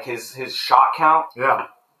 like his shot count. Yeah.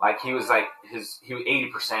 Like he was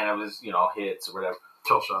 80% of his hits or whatever.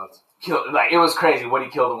 Kill shots. Like it was crazy what he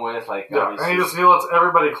killed them with. Like Yeah. obviously. And he lets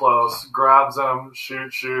everybody close, grabs them,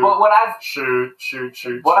 shoot. But what I shoot.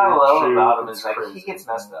 love shoot. about him It's is like crazy. he gets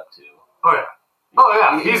messed up too. Oh yeah.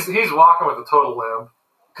 Oh yeah. He's walking with a total limp.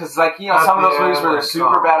 Because like At some of the those movies end, where they're like,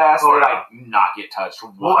 super oh. badass, Oh, they yeah. like not get touched.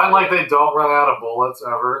 Well, and like they don't run out of bullets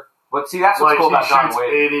ever. But see, that's what's Like cool he about John shoots Wick.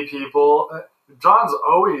 80 people. John's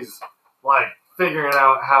always like figuring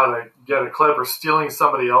out how to get a clip or stealing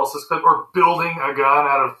somebody else's clip or building a gun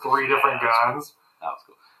out of 3 different guns. That was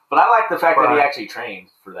cool. But I like the fact that he But- actually trained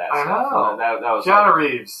for that. I stuff. know. That was Keanu like,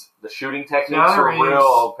 Reeves. the shooting techniques Keanu were Reeves-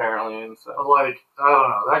 real, apparently. And stuff. Like, I don't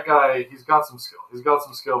know. That guy, he's got some skill. He's got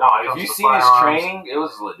some skill. No, when it if comes you've to seen his firearms. training, it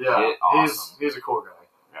was legit Yeah, awesome. he's a cool guy.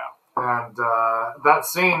 Yeah. And that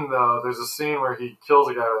scene, though, there's a scene where he kills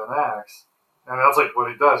a guy with an axe. And that's like what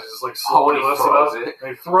he does. He just like slowly he lifts it throws up. it. And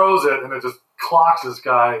he throws it, and it just clocks this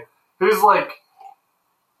guy who's like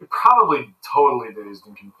probably totally dazed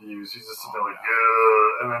and confused. He's just sitting there like,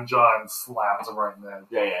 "Ugh," and then John slams him right in the head.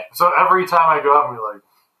 Yeah. So every time I go up and be like,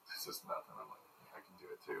 this is nothing. I'm like, I can do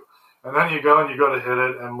it too. And then you go to hit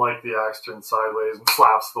it, and like the axe turns sideways and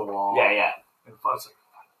slaps the wall. Yeah. And it's like,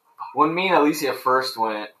 When me and Alicia first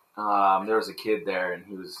went, there was a kid there, and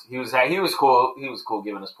he was cool. He was cool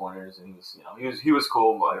giving us pointers, and he was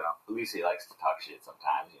cool. But Alicia likes to talk shit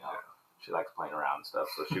sometimes. She likes playing around and stuff.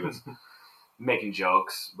 So she was making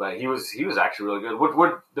jokes, but he was actually really good.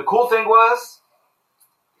 What the cool thing was,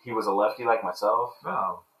 he was a lefty like myself.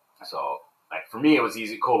 no, So like for me, it was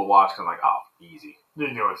cool to watch. Cause I'm like, oh, easy.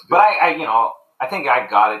 you knew what to do. But I think I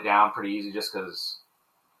got it down pretty easy just because.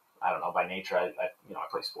 I don't know. By nature, I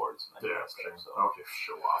play sports. And I do Yeah, that stuff, so. okay,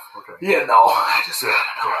 show off. Okay. Yeah, no, I just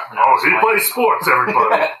Oh, he plays sports,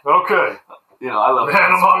 everybody. Okay. I love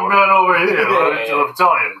Man among men over here. Yeah. I'm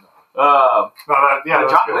telling you. Uh, No, But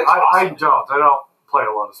that's John good. Wick's awesome. I don't play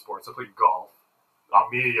a lot of sports. I play golf.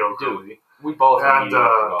 Mediocrely. we both And, need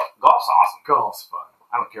golf's awesome. Golf's fun.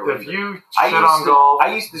 I don't care what If you you shit on golf,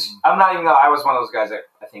 I used to. I'm not even. I was one of those guys that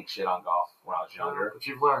I think shit on golf when I was younger. but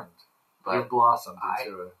you've learned. But You've blossomed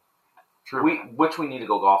into a true we man. need to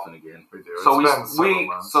go golfing again. We do. So It's been several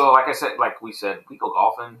months. like we said, we go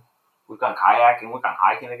golfing. We've gone kayaking. We've gone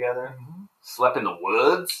hiking together. Mhm. Slept in the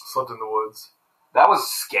woods. Slept in the woods. That was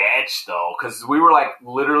sketch though, because we were like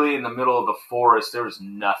literally in the middle of the forest. There was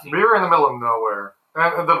nothing. We were in the middle of nowhere.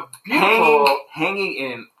 And the beautiful... hanging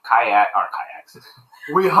in kayaks.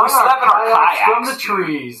 We hung slept in our kayaks from kayaks, the dude.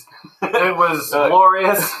 trees. It was Uh,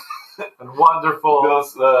 glorious and wonderful.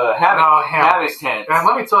 Those hammock hammocks. tents. And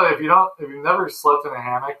let me tell you, if you've never slept in a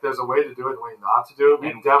hammock, there's a way to do it and a way not to do it. We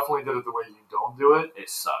And- definitely did it the way you don't do it. It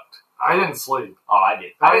sucked. I didn't sleep. Oh, I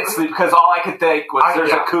did. I didn't sleep because all I could think was there's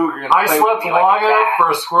a cougar. Gonna I play slept with me like long a enough cat. for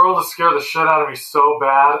a squirrel to scare the shit out of me so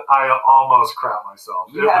bad, I almost crapped myself.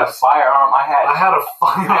 You had a firearm. I had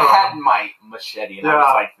firearm. I had my machete, and I Yeah.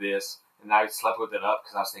 was like this, and I slept with it up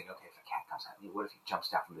because I was thinking, okay, if a cat comes at me, what if he jumps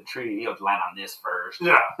down from the tree? He'll land on this first.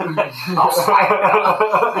 Yeah. I'll swipe it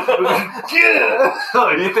up.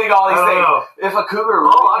 Yeah. You think all these I don't things? know. If a cougar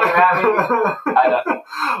really came at me,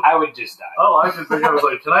 I would just die. All I could think of was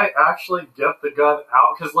like, can I actually get the gun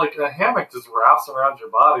out? Because like a hammock just wraps around your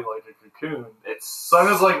body like a cocoon. It's So I'm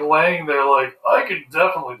just like laying there, like I could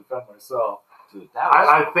definitely defend myself. dude, that was,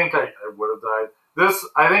 I think I would have died. I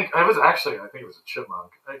think it was a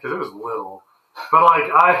chipmunk because it was little, but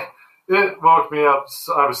like it woke me up.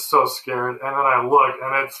 So I was so scared, and then I look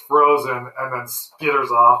and it's frozen, and then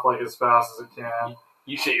skitters off like as fast as it can.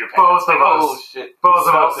 you shit your Both pants. of Oh us- shit! both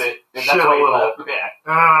of Smelt us it. And shit that's a why you little. left. Yeah.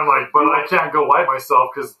 And then I'm like, but I can't go wipe myself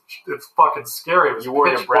because it's fucking scary. It was You wore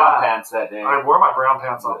your pitch brown black. pants that day. I wore my brown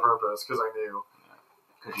pants on purpose because I knew.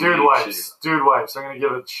 Dude wipes. Dude wipes. I'm going to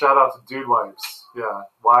give a shout out to dude wipes. Yeah.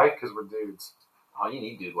 Why? Because we're dudes. Oh, you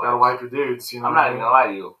need dude wipes. Gotta wipe your dudes. You know I'm not even going to lie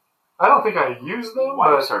to you. I don't think I use them.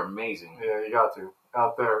 Wipes are amazing. Yeah, you got to.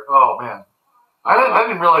 Out there. Oh, man. I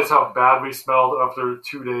didn't realize how bad we smelled after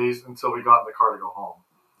 2 days until we got in the car to go home.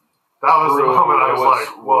 That was the moment I was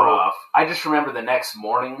like, whoa. Rough. I just remember the next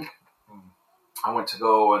morning, I went to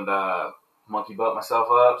go and monkey butt myself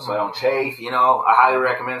up so I don't chafe. You know, I highly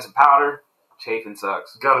recommend some powder. Chafing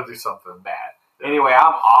sucks. Got to do something. Bad. Anyway,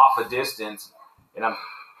 I'm off a distance, and I'm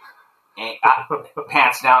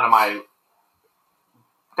pants down to my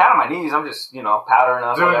knees. I'm just, powdering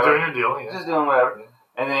up. Doing your deal. Yeah. Just doing whatever. Yeah.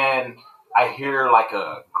 And then I hear like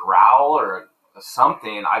a growl or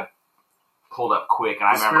something. I pulled up quick, and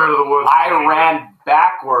I remember spirit of the woods. I ran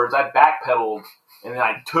backwards. I backpedaled, and then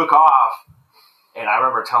I took off. And I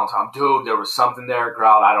remember telling Tom, dude, there was something there. It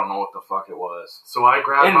growled. I don't know what the fuck it was. So I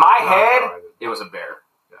grabbed. In my head, it was a bear.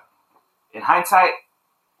 Yeah. In hindsight,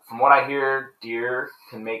 from what I hear, deer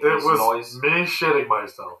can make this noise. It was me shitting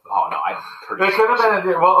myself. Oh no, I'm pretty sure. It could have been a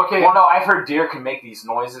deer. Well, okay. Well, no, I've heard deer can make these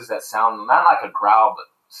noises that sound not like a growl, but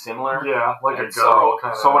similar. Yeah, like a guttural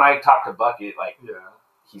kind of. So when I talked to Bucket, yeah.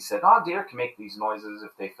 He said, "Oh, deer can make these noises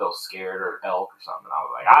if they feel scared or elk or something." I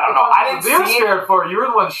was like, "I don't know. I didn't see deer scared for you. You were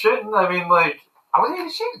the one shitting. I mean, like, I wasn't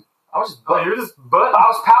even shitting. I was just. You're just butt. I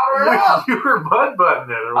was powdering it up. You were butting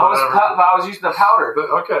it or whatever. I was using the powder.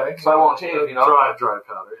 Okay. So I won't chafe. Dry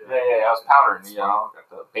powder. Yeah. I was powdering. Got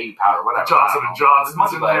the baby powder, whatever. Johnson and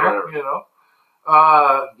Johnson's in there.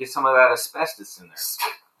 Get some of that asbestos in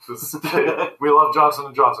there. We love Johnson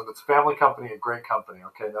and Johnson. It's a family company, a great company.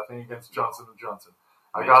 Okay, nothing against Johnson and Johnson.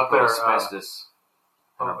 I got their asbestos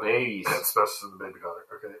in our babies. Asbestos in the baby daughter.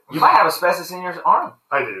 Okay, you might have asbestos in your arm.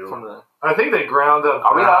 I do. I think they ground up.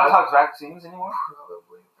 Are we allowed to talk vaccines anymore?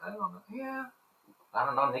 Probably. I don't know. Yeah. I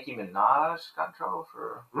don't know. Nicki Minaj got in trouble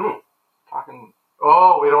for talking.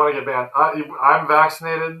 Oh, we don't want to get banned. I'm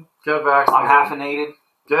vaccinated. Get vaccinated. I'm halfinated.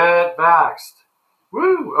 Get vaxxed.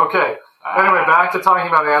 Woo. Okay. Anyway, back to talking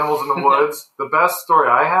about animals in the woods. The best story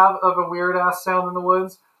I have of a weird ass sound in the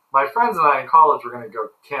woods. My friends and I in college were going to go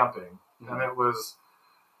camping, and it was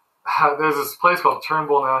there's this place called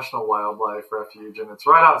Turnbull National Wildlife Refuge, and it's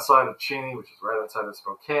right outside of Cheney, which is right outside of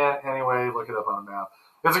Spokane. Anyway, look it up on a map.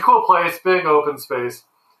 It's a cool place, big open space.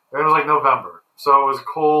 And it was like November, so it was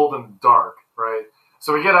cold and dark, right?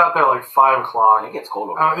 So we get out there like 5 o'clock. It gets cold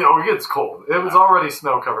over there. It gets cold. It was already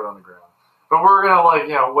snow covered on the ground. But we're going to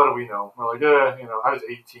what do we know? We're like, I was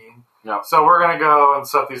 18. Yeah. So we're going to go and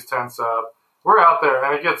set these tents up. We're out there,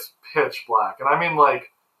 and it gets pitch black. And I mean,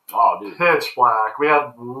 pitch black. We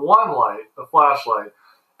had one light, a flashlight,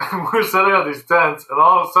 and we're setting up these tents, and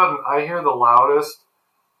all of a sudden, I hear the loudest,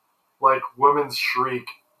 woman's shriek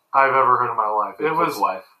I've ever heard in my life. It was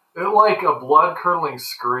like a blood-curdling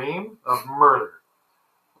scream of murder.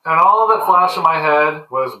 And all that flashed in my head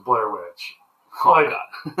was Blair Witch. God.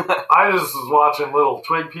 I just was watching little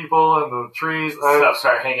twig people in the trees. Stuff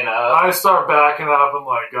start hanging up. I start backing up. I'm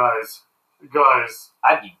like, guys,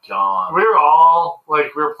 I'd be gone. We were all we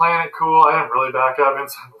were playing it cool. I didn't really back up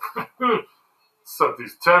inside. Set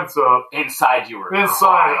these tents up. Inside you were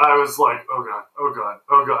inside. Crying. I was like, oh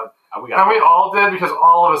god. And we all did because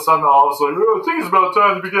all of a sudden, all of us I think it's about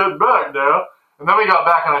time to be getting back now. And then we got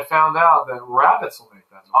back and I found out that rabbits will make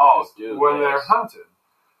that noise when they're hunted.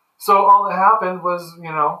 So all that happened was,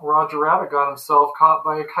 Roger Rabbit got himself caught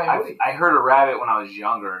by a coyote. I heard a rabbit when I was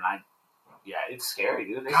younger, and it's scary,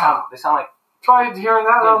 dude. They sound like. Try hearing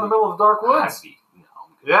that out in the middle of the dark woods.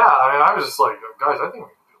 Yeah, I was just like, guys, I think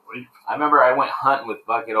we can leave. I remember I went hunting with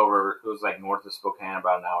Bucket over. It was north of Spokane,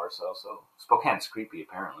 about an hour or so. So Spokane's creepy,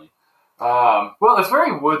 apparently. Well, it's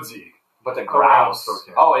very woodsy. But the grouse.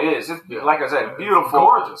 Oh, it is. It's, like I said, beautiful.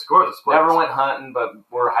 Gorgeous place. Never went hunting, but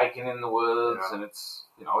we're hiking in the woods, and it's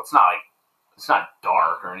it's not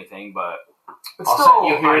dark or anything, but it's still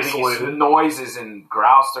you hear isolated. These noises and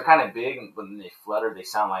grouse. They're kind of big, and when they flutter, they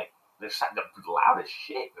sound like they're loud as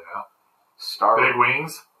shit. Yeah. Startled. Big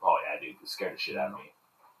wings. Oh yeah, dude, it scared the shit out of me.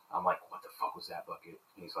 I'm like, what the fuck was that, Bucket?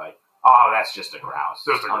 And he's like, oh, that's just a grouse.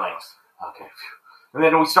 Just a grouse. Like, okay. And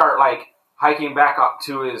then we start hiking back up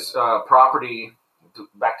to his property,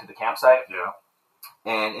 back to the campsite. Yeah.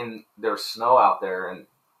 And there's snow out there, and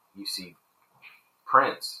you see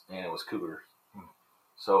prints, and it was cougars.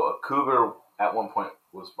 So a cougar at one point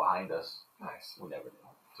was behind us. Nice. We never knew.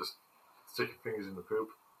 Just stick your fingers in the poop.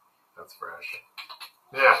 That's fresh.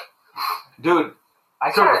 Yeah. Dude,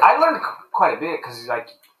 I learned quite a bit because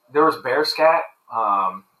there was bear scat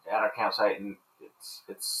at our campsite, and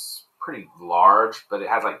it's pretty large, but it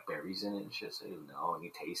has berries in it and shit, so you know, and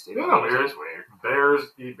you taste it. It tastes weird.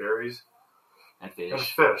 Bears eat berries. And fish. And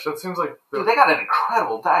fish. That seems like... Dude, they got an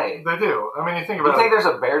incredible diet. They do. I mean, you think Do about you think there's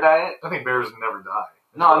a bear diet? I think bears never die.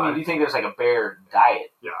 No, I mean, do you think there's like a bear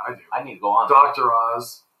diet? Yeah, I do. I need to go on. Dr.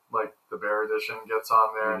 Oz, like the bear edition, gets on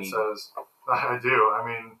there and mean- says, I do. I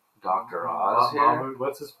mean... Dr. Oz here? Mahmoud,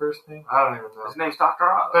 what's his first name? I don't even know. His name's Dr.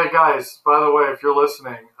 Oz. Hey, guys, by the way, if you're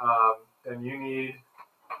listening, and you need...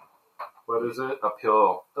 What is it? A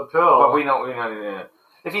pill. A pill. But we know,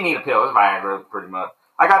 if you need a pill, it's Viagra, pretty much.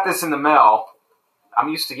 I got this in the mail. I'm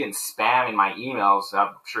used to getting spam in my emails.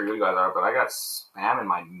 I'm sure you guys are, but I got spam in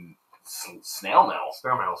my snail mail.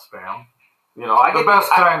 Snail mail spam. You know, I The get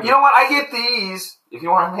best kind. You know what? I get these. If you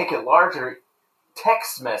want to make it larger,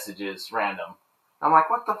 text messages random. I'm like,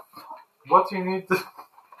 what the? What do you need to...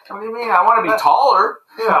 What do you mean? I want to be taller.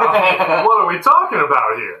 Yeah. What are we talking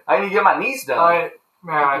about here? I need to get my knees done.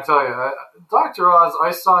 I tell you, Dr. Oz,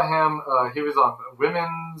 I saw him, he was on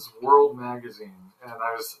Women's World magazine, and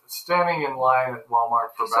I was standing in line at Walmart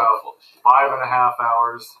for about 5.5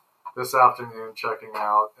 hours this afternoon checking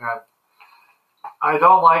out, and I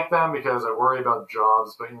don't like them because I worry about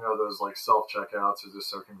jobs, but you know, those like self-checkouts are just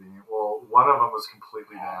so convenient. Well, one of them was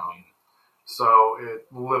completely down, so it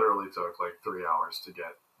literally took like 3 hours to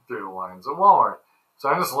get through the lines at Walmart. So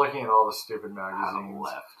I'm just looking at all the stupid magazines.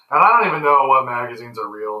 And I don't even know what magazines are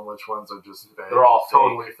real and which ones are just fake. They're all fake.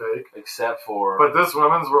 Totally fake. Except for... But this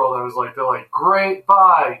Women's World, I was like, they're like, great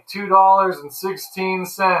buy,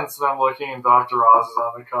 $2.16. And I'm looking and Dr. Oz is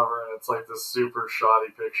on the cover and it's like this super shoddy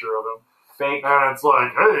picture of him. Fake. And it's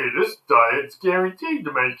like, hey, this diet's guaranteed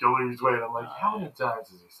to make you lose weight. I'm like, how many times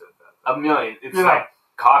has he said that? A million. It's You know, like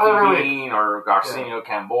coffee literally- bean or Garcinia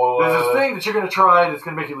Cambola. There's this thing that you're going to try that's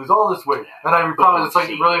going to make you lose all this weight. And I promise, it's like,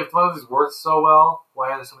 really, if one of these works so well,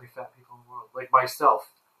 why are there so many fat people in the world? Like myself.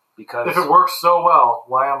 Because If it works so well,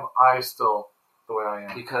 why am I still the way I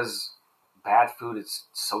am? Because bad food is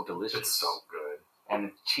so delicious. It's so good.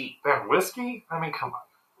 And cheap. And whiskey? I mean, come on.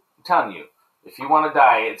 I'm telling you, if you want to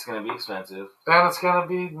diet, it's going to be expensive. And it's going to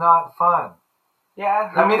be not fun.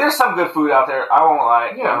 Yeah. I mean, there's some good food out there. I won't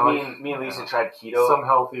lie. Yeah, me and Lisa tried keto. Some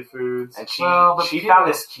healthy foods. And she keto, found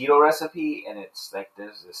this keto recipe, and it's like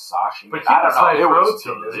there's this sashimi. But I don't keto's know. high It was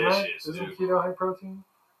protein, delicious, isn't it? dude. Isn't keto high protein?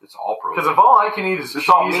 It's all protein. Because if all I can eat is It's cheese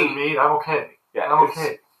all and meat, I'm okay. Yeah, I'm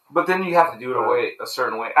okay. But then you have to do it a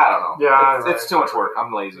certain way. I don't know. Yeah, it's too much work.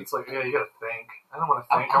 I'm lazy. It's like, yeah, you got to think. I don't want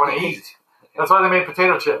to think. I I'm want to lazy. eat. That's why they made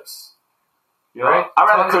potato chips. You know, Right? I'd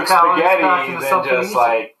rather Tons cook of calories packed spaghetti into than something just easy.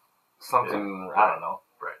 like something, I don't know.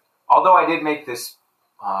 Right. Although I did make this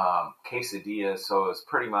quesadilla, so it's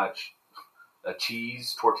pretty much a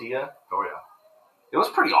cheese tortilla. Oh, yeah. It was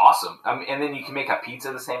pretty awesome. I mean, and then you can make a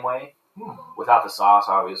pizza the same way Hmm. without the sauce,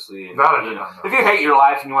 obviously. And, That I you did know, not know. if you hate your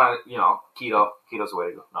life and you want to, keto's the way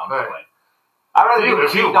to go. No, I'm just Right. playing. I'd rather do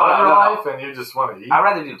If you keto. love your No. life and you just want to eat, I'd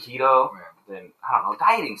rather do keto man, than, I don't know,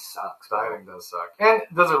 dieting sucks. bro. dieting does suck. And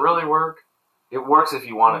does it really work? It works if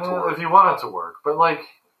you want it to Yeah, work. If you want it to work. But, like,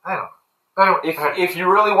 I don't know. Anyway, If you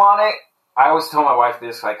really want it, I always tell my wife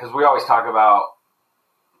this, like, because we always talk about,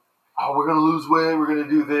 oh, we're gonna lose weight, we're gonna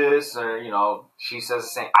do this, or she says the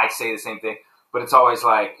same. I say the same thing, but it's always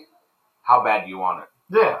like, how bad do you want it?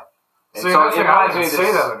 yeah. And See, so that's it like, I don't reminds me even of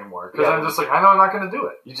say this- that anymore because Yeah. I'm just like, I know I'm not going to do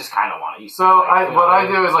it. You just kind of want to eat. So like, what I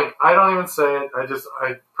do is like, I don't even say it.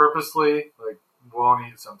 I purposely like won't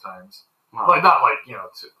eat sometimes. Huh. Like not like to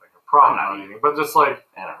like a problem I'm not not eating, but just like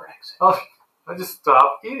anorexic. I just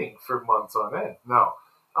stop eating for months on end. No,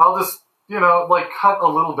 I'll just like cut a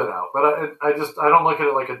little bit out, but I don't look at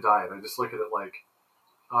it like a diet. I just look at it like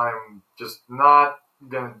I'm just not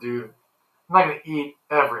gonna do. I'm not gonna eat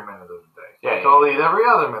every minute of the day. Yeah, Like, yeah, I'll eat every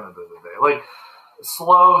other minute of the day. Like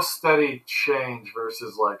slow, steady change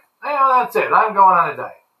versus like, that's it. I'm going on a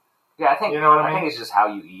diet. Yeah, I think You know what I I mean? think it's just how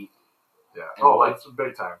you eat. Yeah. And Oh, like- that's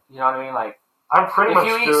big time. You know what I mean? Like I'm pretty if much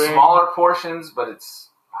you eat doing. smaller portions, but it's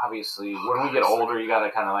obviously when we get older, you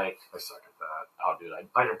gotta kind of like, I suck at that. oh, dude,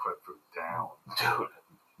 I can put food down, dude,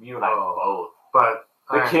 you and I Oh. both. but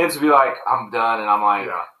The kids be like, I'm done, and I'm like,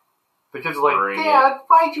 yeah. The kids are like, Bring it. Dad,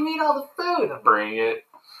 why'd you eat all the food? bring it.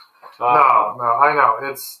 No, I know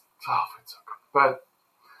it's so good, but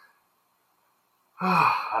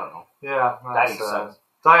I don't know. yeah, Dieting that's sucks.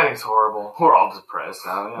 Dieting's horrible. We're all depressed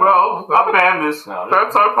now. Well, I'll ban this. No,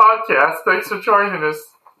 that's our podcast. Thanks for joining us.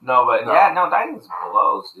 no, but No. yeah, no, dieting's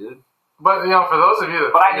blows, dude. But for those of you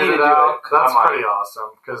that But I figured need to it do out, it, 'cause that's I'm like- pretty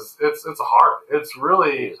awesome because it's hard. It's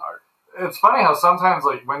really It is hard. it's funny how sometimes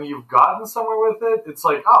like when you've gotten somewhere with it, it's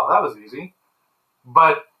like, oh, that was easy.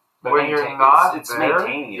 But But when you're maintain- not it's there,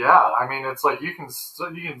 maintaining it. yeah, I mean, it's like you can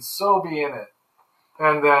so be in it,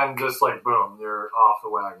 and then just like boom, you're off the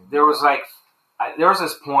wagon. There was like, there was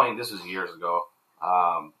this point. This was years ago.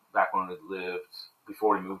 back when we lived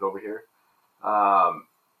before we moved over here,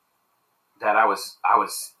 that I was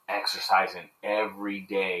exercising every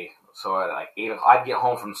day. So at like 8 o'clock, I'd get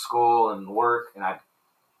home from school and work, and I'd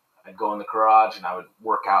go in the garage and I would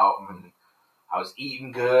work out, and I was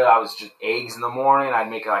eating good. I was just eggs in the morning. I'd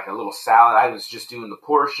make like a little salad. I was just doing the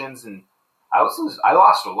portions, and I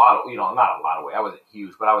lost a lot of, not a lot of weight. I wasn't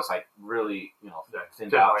huge, but I was like really,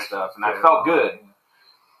 thinned out and stuff, and I felt good.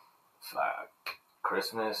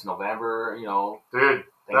 Christmas, November, dude,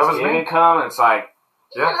 Thanksgiving come, and it's like,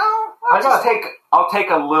 I'll take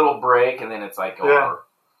a little break, and then it's like over.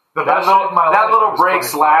 That little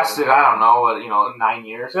breaks lasted, I don't know, 9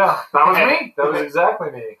 years. Yeah, that was me. That was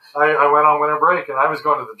exactly me. I went on winter break, and I was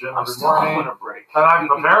going to the gym every morning. Winter break. And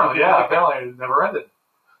apparently it never ended.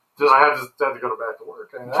 Just I had to go back to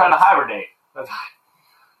work. I'm trying to hibernate.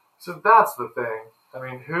 So that's the thing. I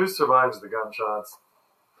mean, who survives the gunshots?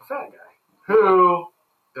 A fat guy. Who,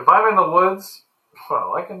 if I'm in the woods,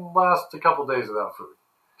 well, I can last a couple days without food.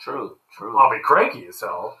 True. I'll be cranky as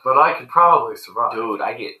hell, but I could probably survive. Dude,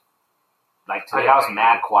 I get, like, today I was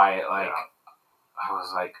mad quiet. Like, I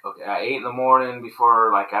was like, okay, at 8 in the morning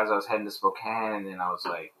before, like, as I was heading to Spokane, and then I was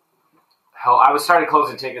like, I was started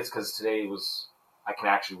closing tickets because today I can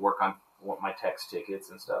actually work on my text tickets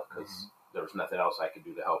and stuff because there was nothing else I could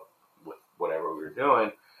do to help with whatever we were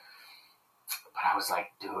doing. But I was like,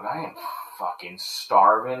 dude, I am fucking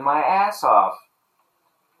starving my ass off.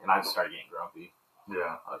 And I just started getting grumpy.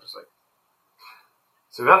 Yeah. I was just like,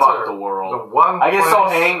 so that's fuck the world. The one I get so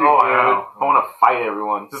angry, dude. I want to fight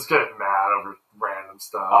everyone. Just get mad over random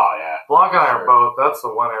stuff. Oh, yeah. Blanca and I are both, that's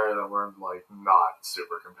the one area that we're, like, not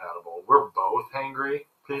super compatible. We're both hangry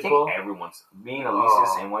people. I think me and Alicia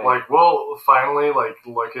the same way. Like, we'll finally, like,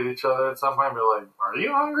 look at each other at some point and be like, are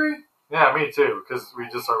you hungry? Yeah, me too, because we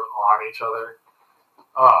just are on each other.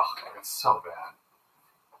 Oh, it's so bad.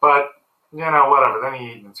 But, whatever. Then you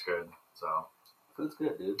eat and it's good. So food's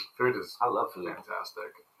good, dude. I love food.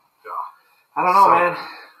 Fantastic. Yeah. I don't know,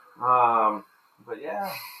 man. But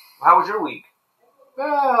yeah. How was your week?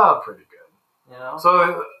 Yeah, pretty good.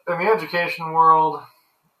 So in the education world,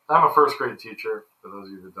 I'm a first grade teacher, for those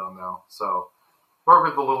of you that don't know. So work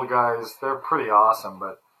with the little guys. They're pretty awesome,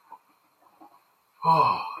 but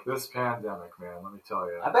this pandemic, man, let me tell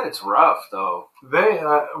you. I bet it's rough, though. They,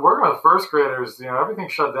 working with first graders,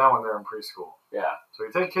 everything's shut down when they're in preschool. Yeah. So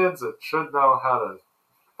you take kids that should know how to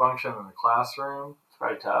function in the classroom. It's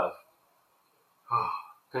probably tough.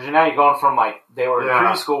 Because now you're going from, like, they were in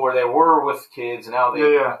preschool where they were with kids, and now they...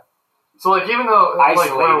 Yeah. So, like, even though,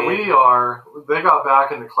 isolated. Like, where we are, they got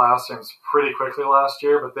back into classrooms pretty quickly last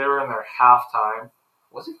year, but they were in their half-time.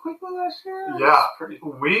 Was it quickly last year? Yeah. Pretty...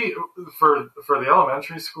 For the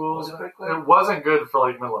elementary schools, it wasn't good for,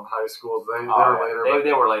 like, middle and high schools. They were later.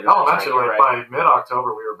 They were later. Elementary, by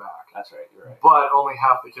mid-October, we were back. That's right, you're right. But only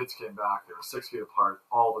half the kids came back. They were 6 feet apart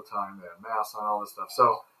all the time. They had masks on, all this stuff.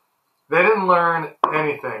 So they didn't learn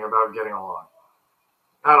anything about getting along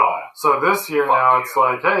at all. So this year it's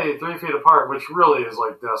like, hey, 3 feet apart, which really is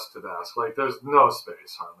like desk to desk. Like, there's no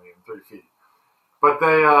space hardly in 3 feet. But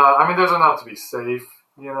they, there's enough to be safe,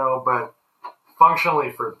 but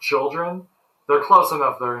functionally for children, they're close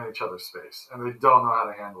enough they're in each other's space, and they don't know how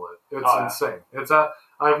to handle it. It's insane.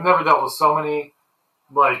 I've never dealt with so many,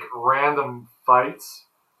 like, random fights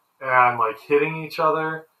and, like, hitting each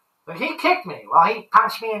other. Like, he kicked me. Well, he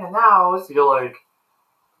punched me in the nose. You're like,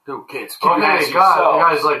 dude, kids, guys,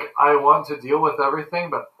 like, I want to deal with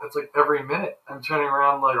everything, but it's like every minute I'm turning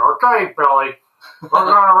around like, okay, Billy, we're going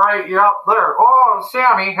to write you up there. Oh,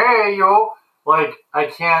 Sammy, hey, you. Like, I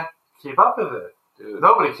can't keep up with it. Dude.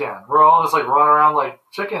 Nobody can. We're all just, like, running around like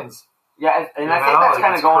chickens. Yeah, and I think that's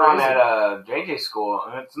kind of going on at JJ school.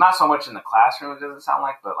 I mean, it's not so much in the classroom, it doesn't sound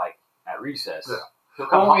like, but, like, at recess. Yeah.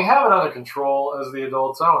 Well, we have it under control as the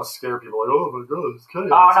adults. I don't want to scare people like, oh my god, it's kidding.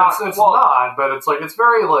 It's not, but it's like, it's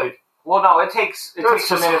very like... Well, no, it takes a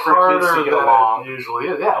minute for kids to get along. Usually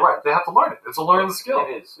is. Yeah, right. They have to learn it. It's a learned skill.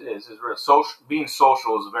 It is. It's real. Being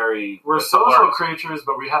social is very... We're social creatures,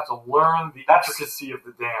 but we have to learn the intricacy of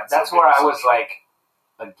the dance. That's where I was, like,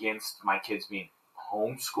 against my kids being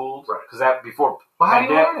homeschooled. Right. Because that before... Well, how do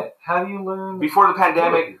you learn it? How do you learn... Before the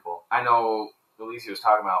pandemic, I know Alicia was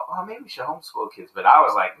talking about, maybe we should homeschool kids. But I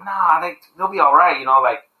was like, nah, they'll be all right.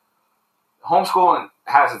 Like, homeschooling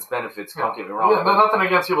has its benefits, don't get me wrong. Yeah, nothing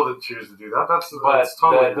against people that choose to do that. That's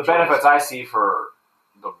totally the benefits I see for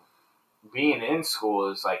being in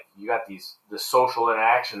school is, like, you got the social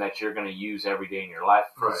interaction that you're going to use every day in your life.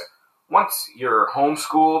 Right. Once you're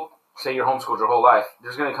homeschooled, say you're homeschooled your whole life,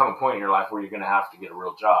 there's going to come a point in your life where you're going to have to get a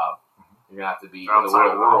real job. You're going to have to be in the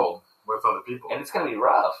real world with other people. And it's going to be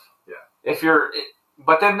rough. Yeah. If you're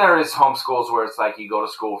But then there is homeschools where it's like you go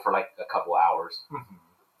to school for like a couple hours. Mm-hmm.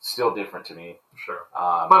 Still different to me. Sure.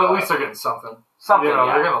 But at least they're getting something. Something, you know,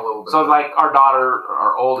 yeah. They're getting a little bit. So like our daughter,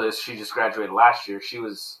 our oldest, she just graduated last year. She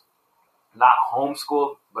was not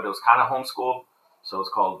homeschooled, but it was kind of homeschooled. So it's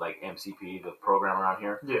called like MCP, the program around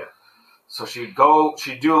here. Yeah. So she'd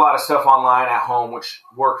do a lot of stuff online at home, which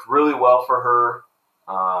worked really well for her.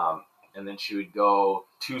 And then she would go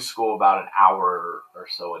to school about an hour or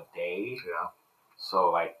so a day. Yeah.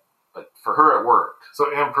 So but for her it worked.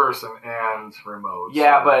 So in person and remote.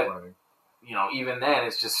 Yeah, but you know, even then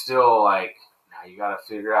it's just still like, now you got to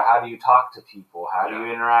figure out, how do you talk to people? How do you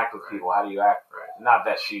interact with people? How do you act? Right. Not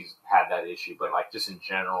that she's had that issue, but like just in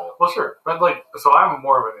general. Well, sure. But like, so I'm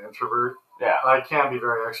more of an introvert. Yeah. I can be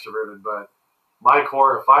very extroverted, but my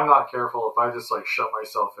core, if I'm not careful, if I just like shut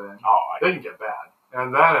myself in, it can get bad.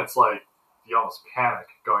 And then it's like you almost panic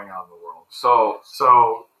going out in the world. So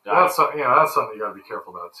that's something you got to be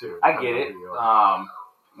careful about too. I get it.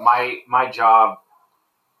 My job,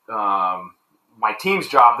 my team's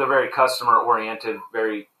job, they're very customer oriented,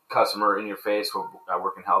 very customer in your face. I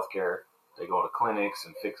work in healthcare. They go to clinics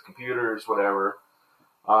and fix computers, whatever.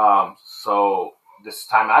 So this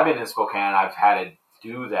time I've been in Spokane, I've had to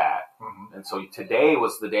do that. Mm-hmm. And so today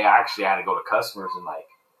was the day I actually had to go to customers and like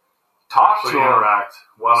talk to them. Interact.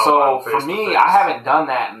 So for me, I haven't done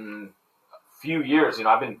that in a few years. You know,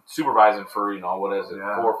 I've been supervising for,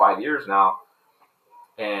 4 or 5 years now.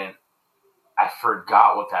 And I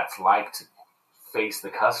forgot what that's like to face the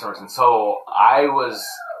customers. And so I was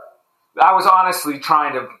honestly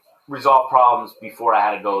trying to resolve problems before I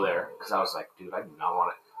had to go there. Because I was like, dude, I do not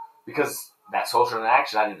want it. Because that social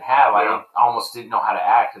interaction I didn't have. I almost didn't know how to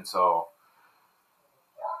act. And so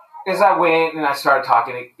as I went and I started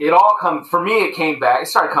talking, it came back. It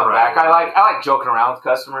started coming back. I like joking around with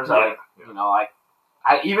customers. Yeah.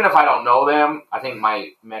 Even if I don't know them, I think my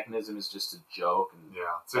mechanism is just to joke. And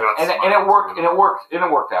it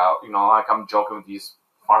worked out. You know, like I'm joking with these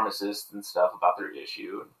pharmacists and stuff about their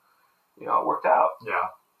issue, and it worked out. Yeah,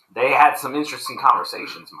 they had some interesting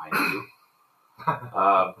conversations, mind you.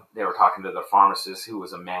 They were talking to the pharmacist who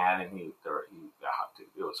was a man, and it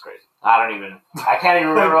was crazy. I can't even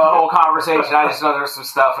remember the whole conversation. I just know there was some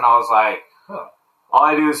stuff, and I was like, all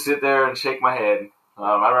I do is sit there and shake my head.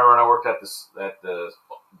 I remember when I worked at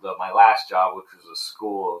my last job, which was a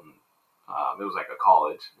school, and it was like a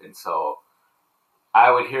college, and so I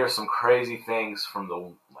would hear some crazy things from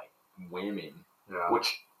the women,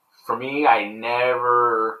 which for me, I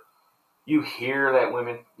never. You hear that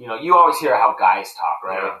women, you always hear how guys talk,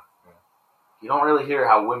 right? Yeah. You don't really hear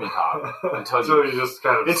how women talk until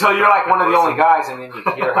you're like one of the only guys, and then you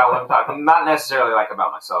hear how women talk. Not necessarily like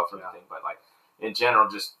about myself or anything, but like in general,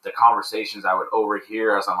 just the conversations I would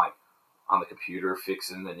overhear as I'm like on the computer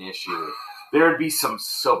fixing an issue. There would be some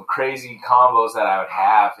crazy combos that I would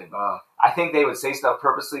have, and I think they would say stuff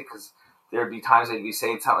purposely because there would be times they'd be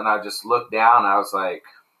saying something, and I would just look down, and I was like,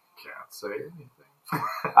 can't say anything.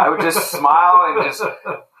 I would just smile and just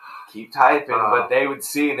keep typing, but they would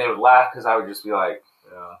see and they would laugh because I would just be like,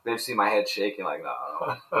 they'd see my head shaking like, no,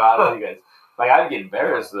 I love you guys. Like, I'd get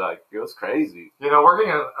embarrassed. Like, it was crazy. Working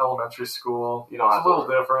in elementary school, it's a little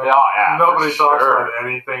different. Oh, yeah, nobody talks about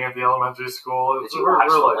anything at the elementary school. Did you watch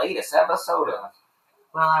the latest episode of?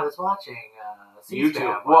 Well, I was watching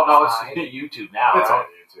YouTube. Well, no, it's YouTube now. It's on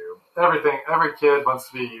YouTube. Everything. Every kid wants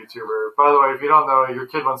to be a YouTuber. By the way, if you don't know, your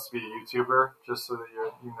kid wants to be a YouTuber, just so that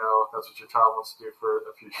you know if that's what your child wants to do for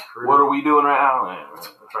a future career. What are we doing right now?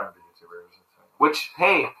 We're trying to be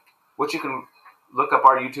YouTubers. Which you can look up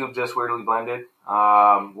our YouTube, Just Weirdly Blended,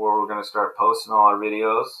 where we're going to start posting all our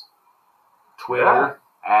videos. Twitter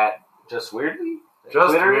at Just Weirdly.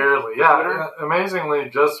 Just Twitter? Weirdly, yeah. Twitter? Amazingly,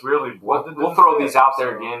 Just Weirdly Blended. We'll throw these out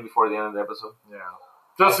there again before the end of the episode. Yeah.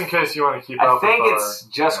 Just in case you want to keep up. I think it's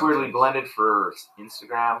Just Weirdly Blended for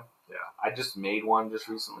Instagram. Yeah. I just made one just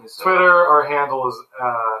recently. So. Twitter, our handle is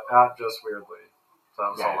at Just Weirdly. So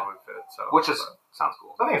that's all that would fit. So, which sounds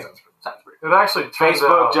cool. I think it sounds pretty It actually turns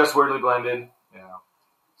Facebook, out, Just Weirdly Blended. Yeah.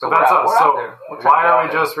 So but that's us. So why are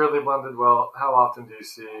we there. Just Weirdly Blended? Well, how often do you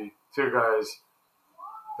see two guys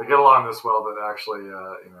that get along this well that actually,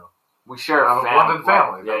 we share a blended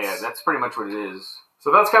family? Yeah, that's pretty much what it is.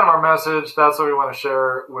 So that's kind of our message. That's what we want to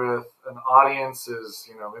share with an audience is,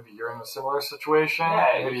 maybe you're in a similar situation.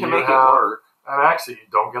 Yeah, maybe you can make it work. And actually you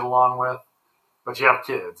don't get along with, but you have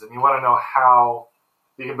kids, and you want to know how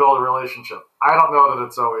you can build a relationship. I don't know that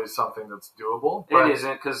it's always something that's doable. It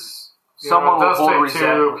isn't, because someone will hold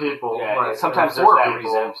resentment. Two people. Yeah, right, sometimes there's that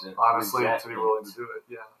resentment. Honestly, to be willing to do it,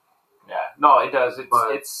 Yeah, no, it does.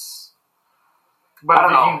 But if you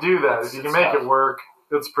can do that, if you can make it work,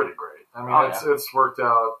 it's pretty great. I mean, Oh, it's worked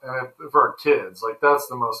out, and for our kids, like that's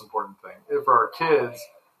the most important thing. For our kids,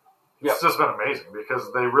 it's just been amazing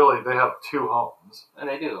because they have 2 homes, And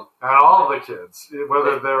they do. and all of the kids,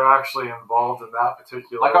 whether they're actually involved in that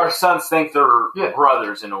particular, Like our sons think they're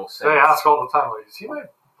brothers in old sense. they ask all the time, like, is he my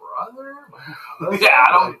brother? Yeah,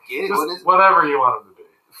 I don't get it. Just What is whatever you want him to be.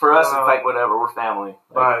 For us, it's like whatever. We're family.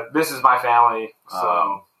 But this is my family.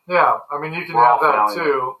 So yeah, I mean, you can we're have all that family.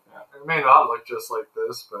 too. Yeah. It may not look just like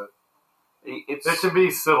this, but It can be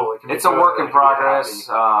civil. It can It's be a good, work it in can be progress.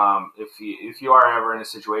 happy. If you are ever in a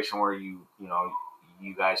situation where you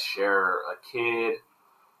guys share a kid,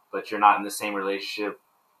 but you're not in the same relationship,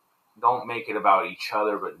 don't make it about each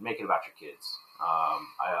other, but make it about your kids.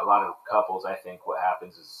 A lot of couples, I think, what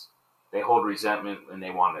happens is they hold resentment and they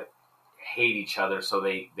want to hate each other, so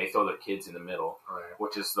they throw their kids in the middle, Right.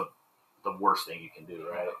 which is the worst thing you can do,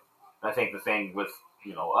 right? And I think the thing with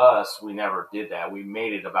us, we never did that. We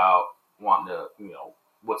made it about wanting to,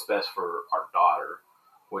 what's best for our daughter,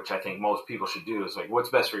 which I think most people should do is like, what's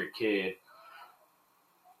best for your kid?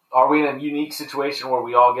 Are we in a unique situation where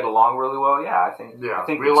we all get along really well? Yeah, I think Yeah,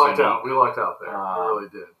 we we lucked out. We lucked out there. We really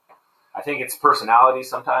did. I think it's personality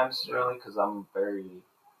sometimes, really, because I'm very.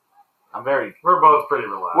 We're both pretty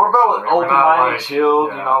relaxed. We're both I mean, we're not open-minded, like- chilled,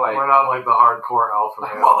 yeah, like we're not like the hardcore alpha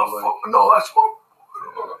male. motherfucker. No,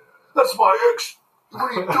 that's my ex. What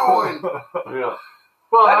are you doing? Yeah.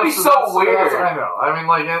 Well, That'd be so weird. I know. I mean,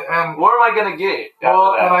 like, and What am I gonna get?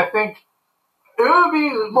 well, after that? and I think it would be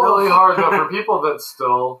really hard though for people that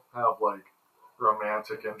still have like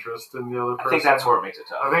romantic interest in the other person. I think that's where it makes it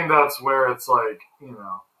tough. I think that's where it's like,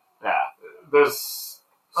 Yeah. there's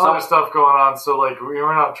other stuff going on. So like,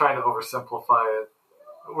 we're not trying to oversimplify it.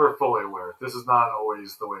 We're fully aware this is not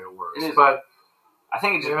always the way it works. It is. But I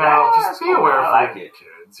think it just just be aware I for like your it.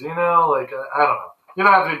 kids. Like I don't know. You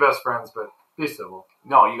don't have to be best friends, but be civil.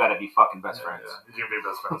 No, you got to be fucking best friends. Yeah, you can be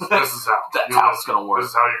best friends. This is how. That's how it's gonna work. This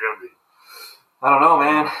is how you're gonna be. I don't know,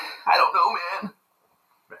 man. I don't know, man.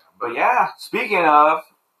 But yeah, speaking of,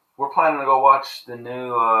 we're planning to go watch the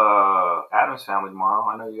new Addams Family tomorrow.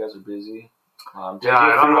 I know you guys are busy. I don't know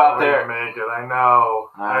out if there. we can make it. I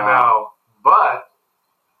know. But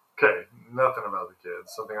okay, nothing about the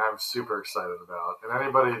kids. Something I'm super excited about. And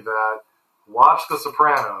anybody that watched The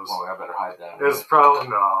Sopranos Oh, I better hide that. is probably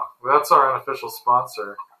no. That's our unofficial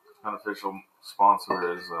sponsor, Unofficial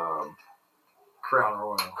sponsor is Crown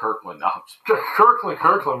Royal. Kirkland. No.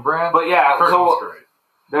 Kirkland brand. But yeah, Kirkland's so great.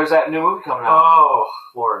 there's that new movie coming out. Oh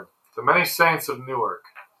Lord, The Many Saints of Newark.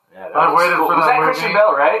 Yeah, that I looks waited cool. for Was that that movie. Christian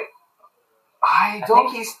Bale, right? I I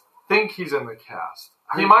don't think he's in the cast.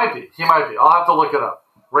 He might be. I'll have to look it up.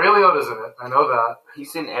 Ray Liotta's in it. I know that.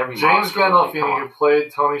 he's in every James monster movie. Come Gandolfini, on. who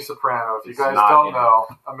played Tony Soprano, if you He's guys not don't in know,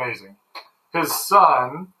 amazing. His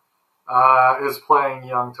son is playing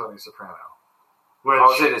young Tony Soprano. Which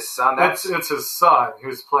Oh, is it his son? it's his son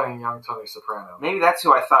who's playing young Tony Soprano. Maybe that's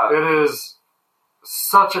who I thought. It is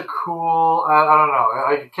such a cool. I don't know.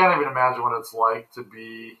 I can't even imagine what it's like to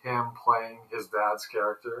be him playing his dad's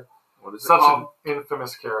character. What is it Such called? an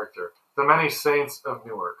infamous character. The Many Saints of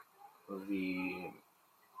Newark.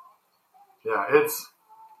 Yeah,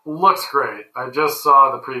 looks great. I just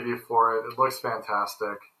saw the preview for it. It looks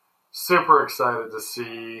fantastic. Super excited to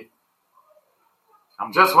see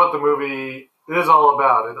just what the movie is all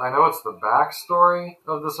about. I know it's the backstory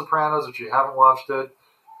of The Sopranos. If you haven't watched it,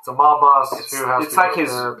 it's a mob boss who has it's to like go to his-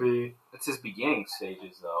 therapy. It's his beginning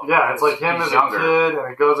stages, though. Yeah, it's like him He's as younger. a kid,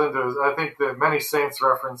 and it goes into his. I think the Many Saints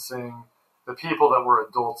referencing the people that were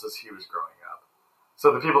adults as he was growing up.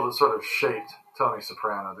 So the people that sort of shaped Tony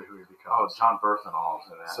Soprano to who he becomes. Oh, John Berthenol's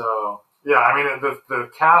in that. So, yeah, I mean, the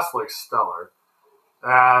cast looks stellar.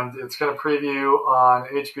 And it's going to preview on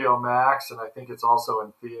HBO Max, and I think it's also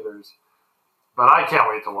in theaters. But I can't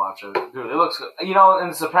wait to watch it. Dude, it looks good.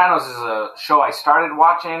 And The Sopranos is a show I started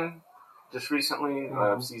watching just recently,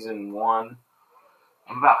 season 1.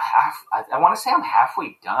 I'm about I want to say I'm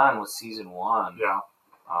halfway done with season 1. Yeah.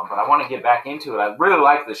 But I want to get back into it. I really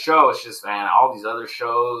like the show. It's just, man, all these other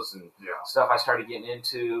shows and stuff I started getting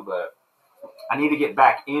into, but I need to get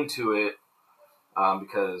back into it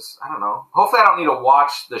because, I don't know. Hopefully I don't need to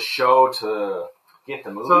watch the show to get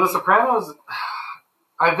the movie. So The Sopranos,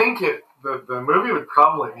 I think the movie would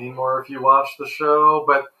probably mean more if you watched the show,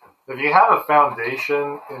 but if you have a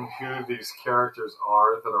foundation in who these characters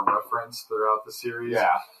are that are referenced throughout the series,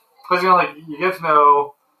 because you get to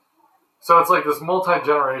know. So it's like this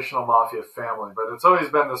multi-generational mafia family, but it's always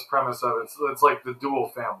been this premise of it's like the dual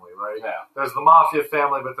family, right? Yeah. There's the mafia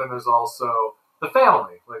family, but then there's also the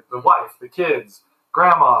family, like the wife, the kids,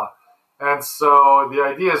 grandma, And so the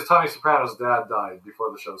idea is Tony Soprano's dad died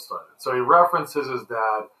before the show started. So he references his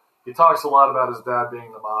dad. He talks a lot about his dad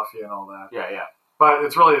being the mafia and all that. Yeah. But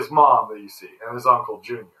it's really his mom that you see and his uncle,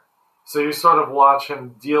 Junior. So you sort of watch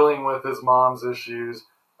him dealing with his mom's issues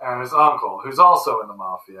and his uncle, who's also in the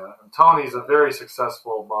mafia. And Tony's a very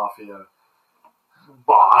successful mafia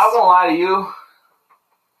boss. I won't lie to you.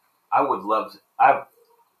 I would love to.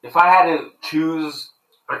 If I had to choose,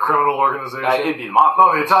 a criminal organization. it'd be the mafia.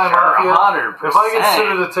 Oh, the Italian mafia. 100%. If I could sit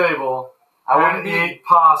at the table, I wouldn't eat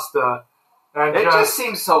pasta. And it just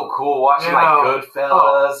seems so cool watching you like know,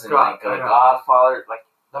 Goodfellas and God, like The Godfather. Like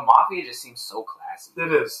the mafia just seems so classy.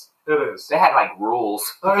 It is. They had like rules.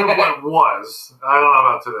 It was. I don't know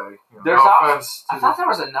about today. I thought there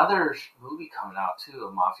was another movie coming out too,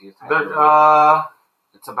 a mafia type movie.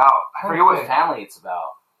 It's about. I forget what family it's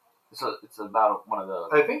about. It's about one of the.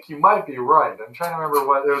 I think you might be right. I'm trying to remember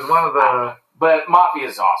what. There was one of the. But mafia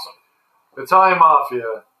is awesome. Italian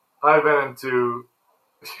mafia. I've been into.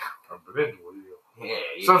 I've been into Yeah.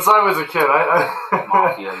 Since I was a kid,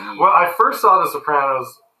 Mafia. Well, I first saw The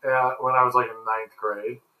Sopranos when I was like in 9th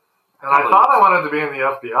grade, and I thought I wanted to be in the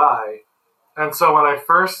FBI. And so when I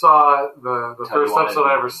first saw the first episode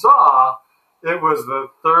I ever saw, it was the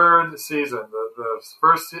 3rd season, the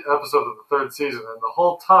first episode of the 3rd season, and the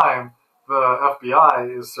whole time the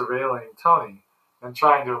FBI is surveilling Tony and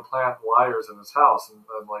trying to implant wires in his house and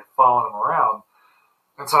like following him around.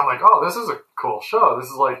 And so I'm like, oh, this is a cool show. This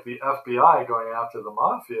is like the FBI going after the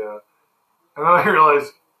mafia. And then I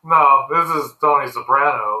realized, no, this is Tony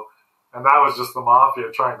Soprano. And that was just the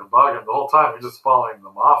mafia trying to bug him the whole time. You're just following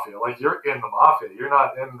the mafia. Like, you're in the mafia. You're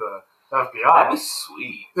not in the FBI. That'd be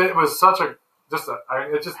sweet. It was such a, I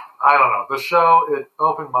don't know. The show, it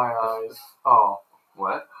opened my eyes. Oh.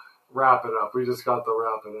 What? Wrap it up. We just got to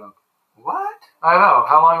wrap it up. What? I know.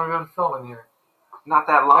 How long have we been filming here? Not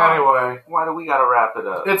that long. Anyway. Why do we gotta wrap it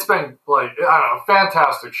up? It's been, like, I don't know,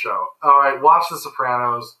 fantastic show. All right, watch The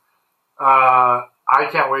Sopranos. I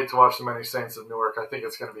can't wait to watch The Many Saints of Newark. I think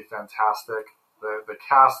it's going to be fantastic. The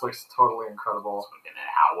cast looks totally incredible. It's been an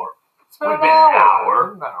hour. It's been an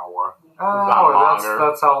hour. An hour. Longer.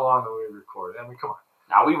 That's how long that we record. I mean, come on.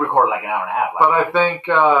 Now we record like an hour and a half. But I think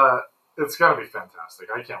it's going to be fantastic.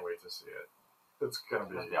 I can't wait to see it. It's going to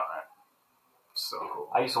be so cool.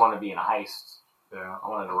 I used to want to be in a heist. Yeah. I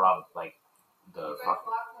wanted to rob, like, the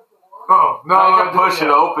fucking... Oh, no. I can push it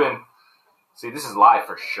open. See, this is live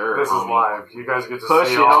for sure. This is live. You guys get to push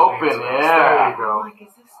see it all open, things. yeah. There you go. Like,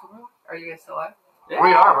 is this real? Are you guys still live? Yeah.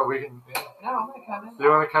 We are, but we can... Yeah. No, I'm going to come in. Do you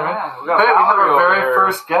want to come Yeah, in? we got Hey, we have Valerie our over very here.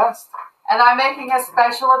 first guest. And I'm making a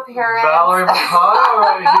special appearance. Valerie Mercado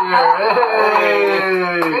right here.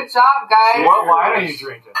 Hey! Good job, guys. What wine are you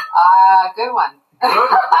drinking? Good one. Good.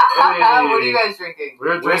 What Hey. are you guys drinking?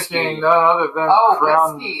 We're Whiskey. drinking none other than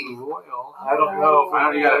Crown whiskey. Royal. I don't know if I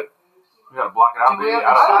know you gotta block it out. Do we have baby. a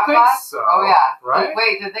I shot don't think glass? so. Oh, yeah. Right?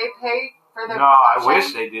 Wait, did they pay for their No, I production?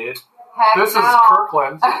 wish they did. Heck This is no.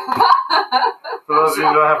 Kirkland. For those of you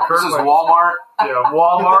who don't have This is Kirkland. Walmart. Yeah,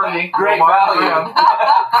 Walmarty. Great Walmart value. brand.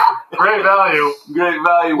 Great value. Great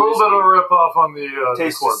value. A little bit of a rip off on the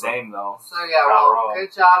Tastes the Corvette. same though. So, yeah, Not well, wrong.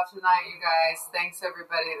 good job tonight, you guys. Thanks,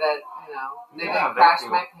 everybody that, they Yeah, didn't thank crash you.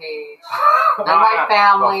 my page. And my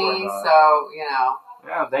family, Hopefully not. so,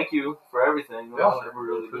 Yeah, thank you for everything. Yeah. I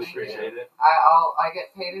really do appreciate it. I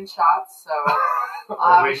get paid in shots, so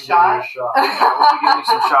I'll have We a can shot. give you a shot. We'll give you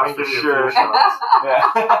some shots We for can give you a sure. few shots. Yeah.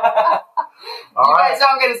 All You right. guys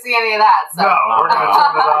don't get to see any of that, so. No, we're going to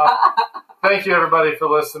turn it off. Thank you, everybody, for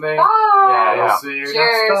listening. Bye. Yeah. We'll see you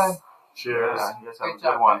Cheers. next time. Cheers. Yeah, you guys have a Good good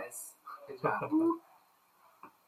job, one. guys. Good job.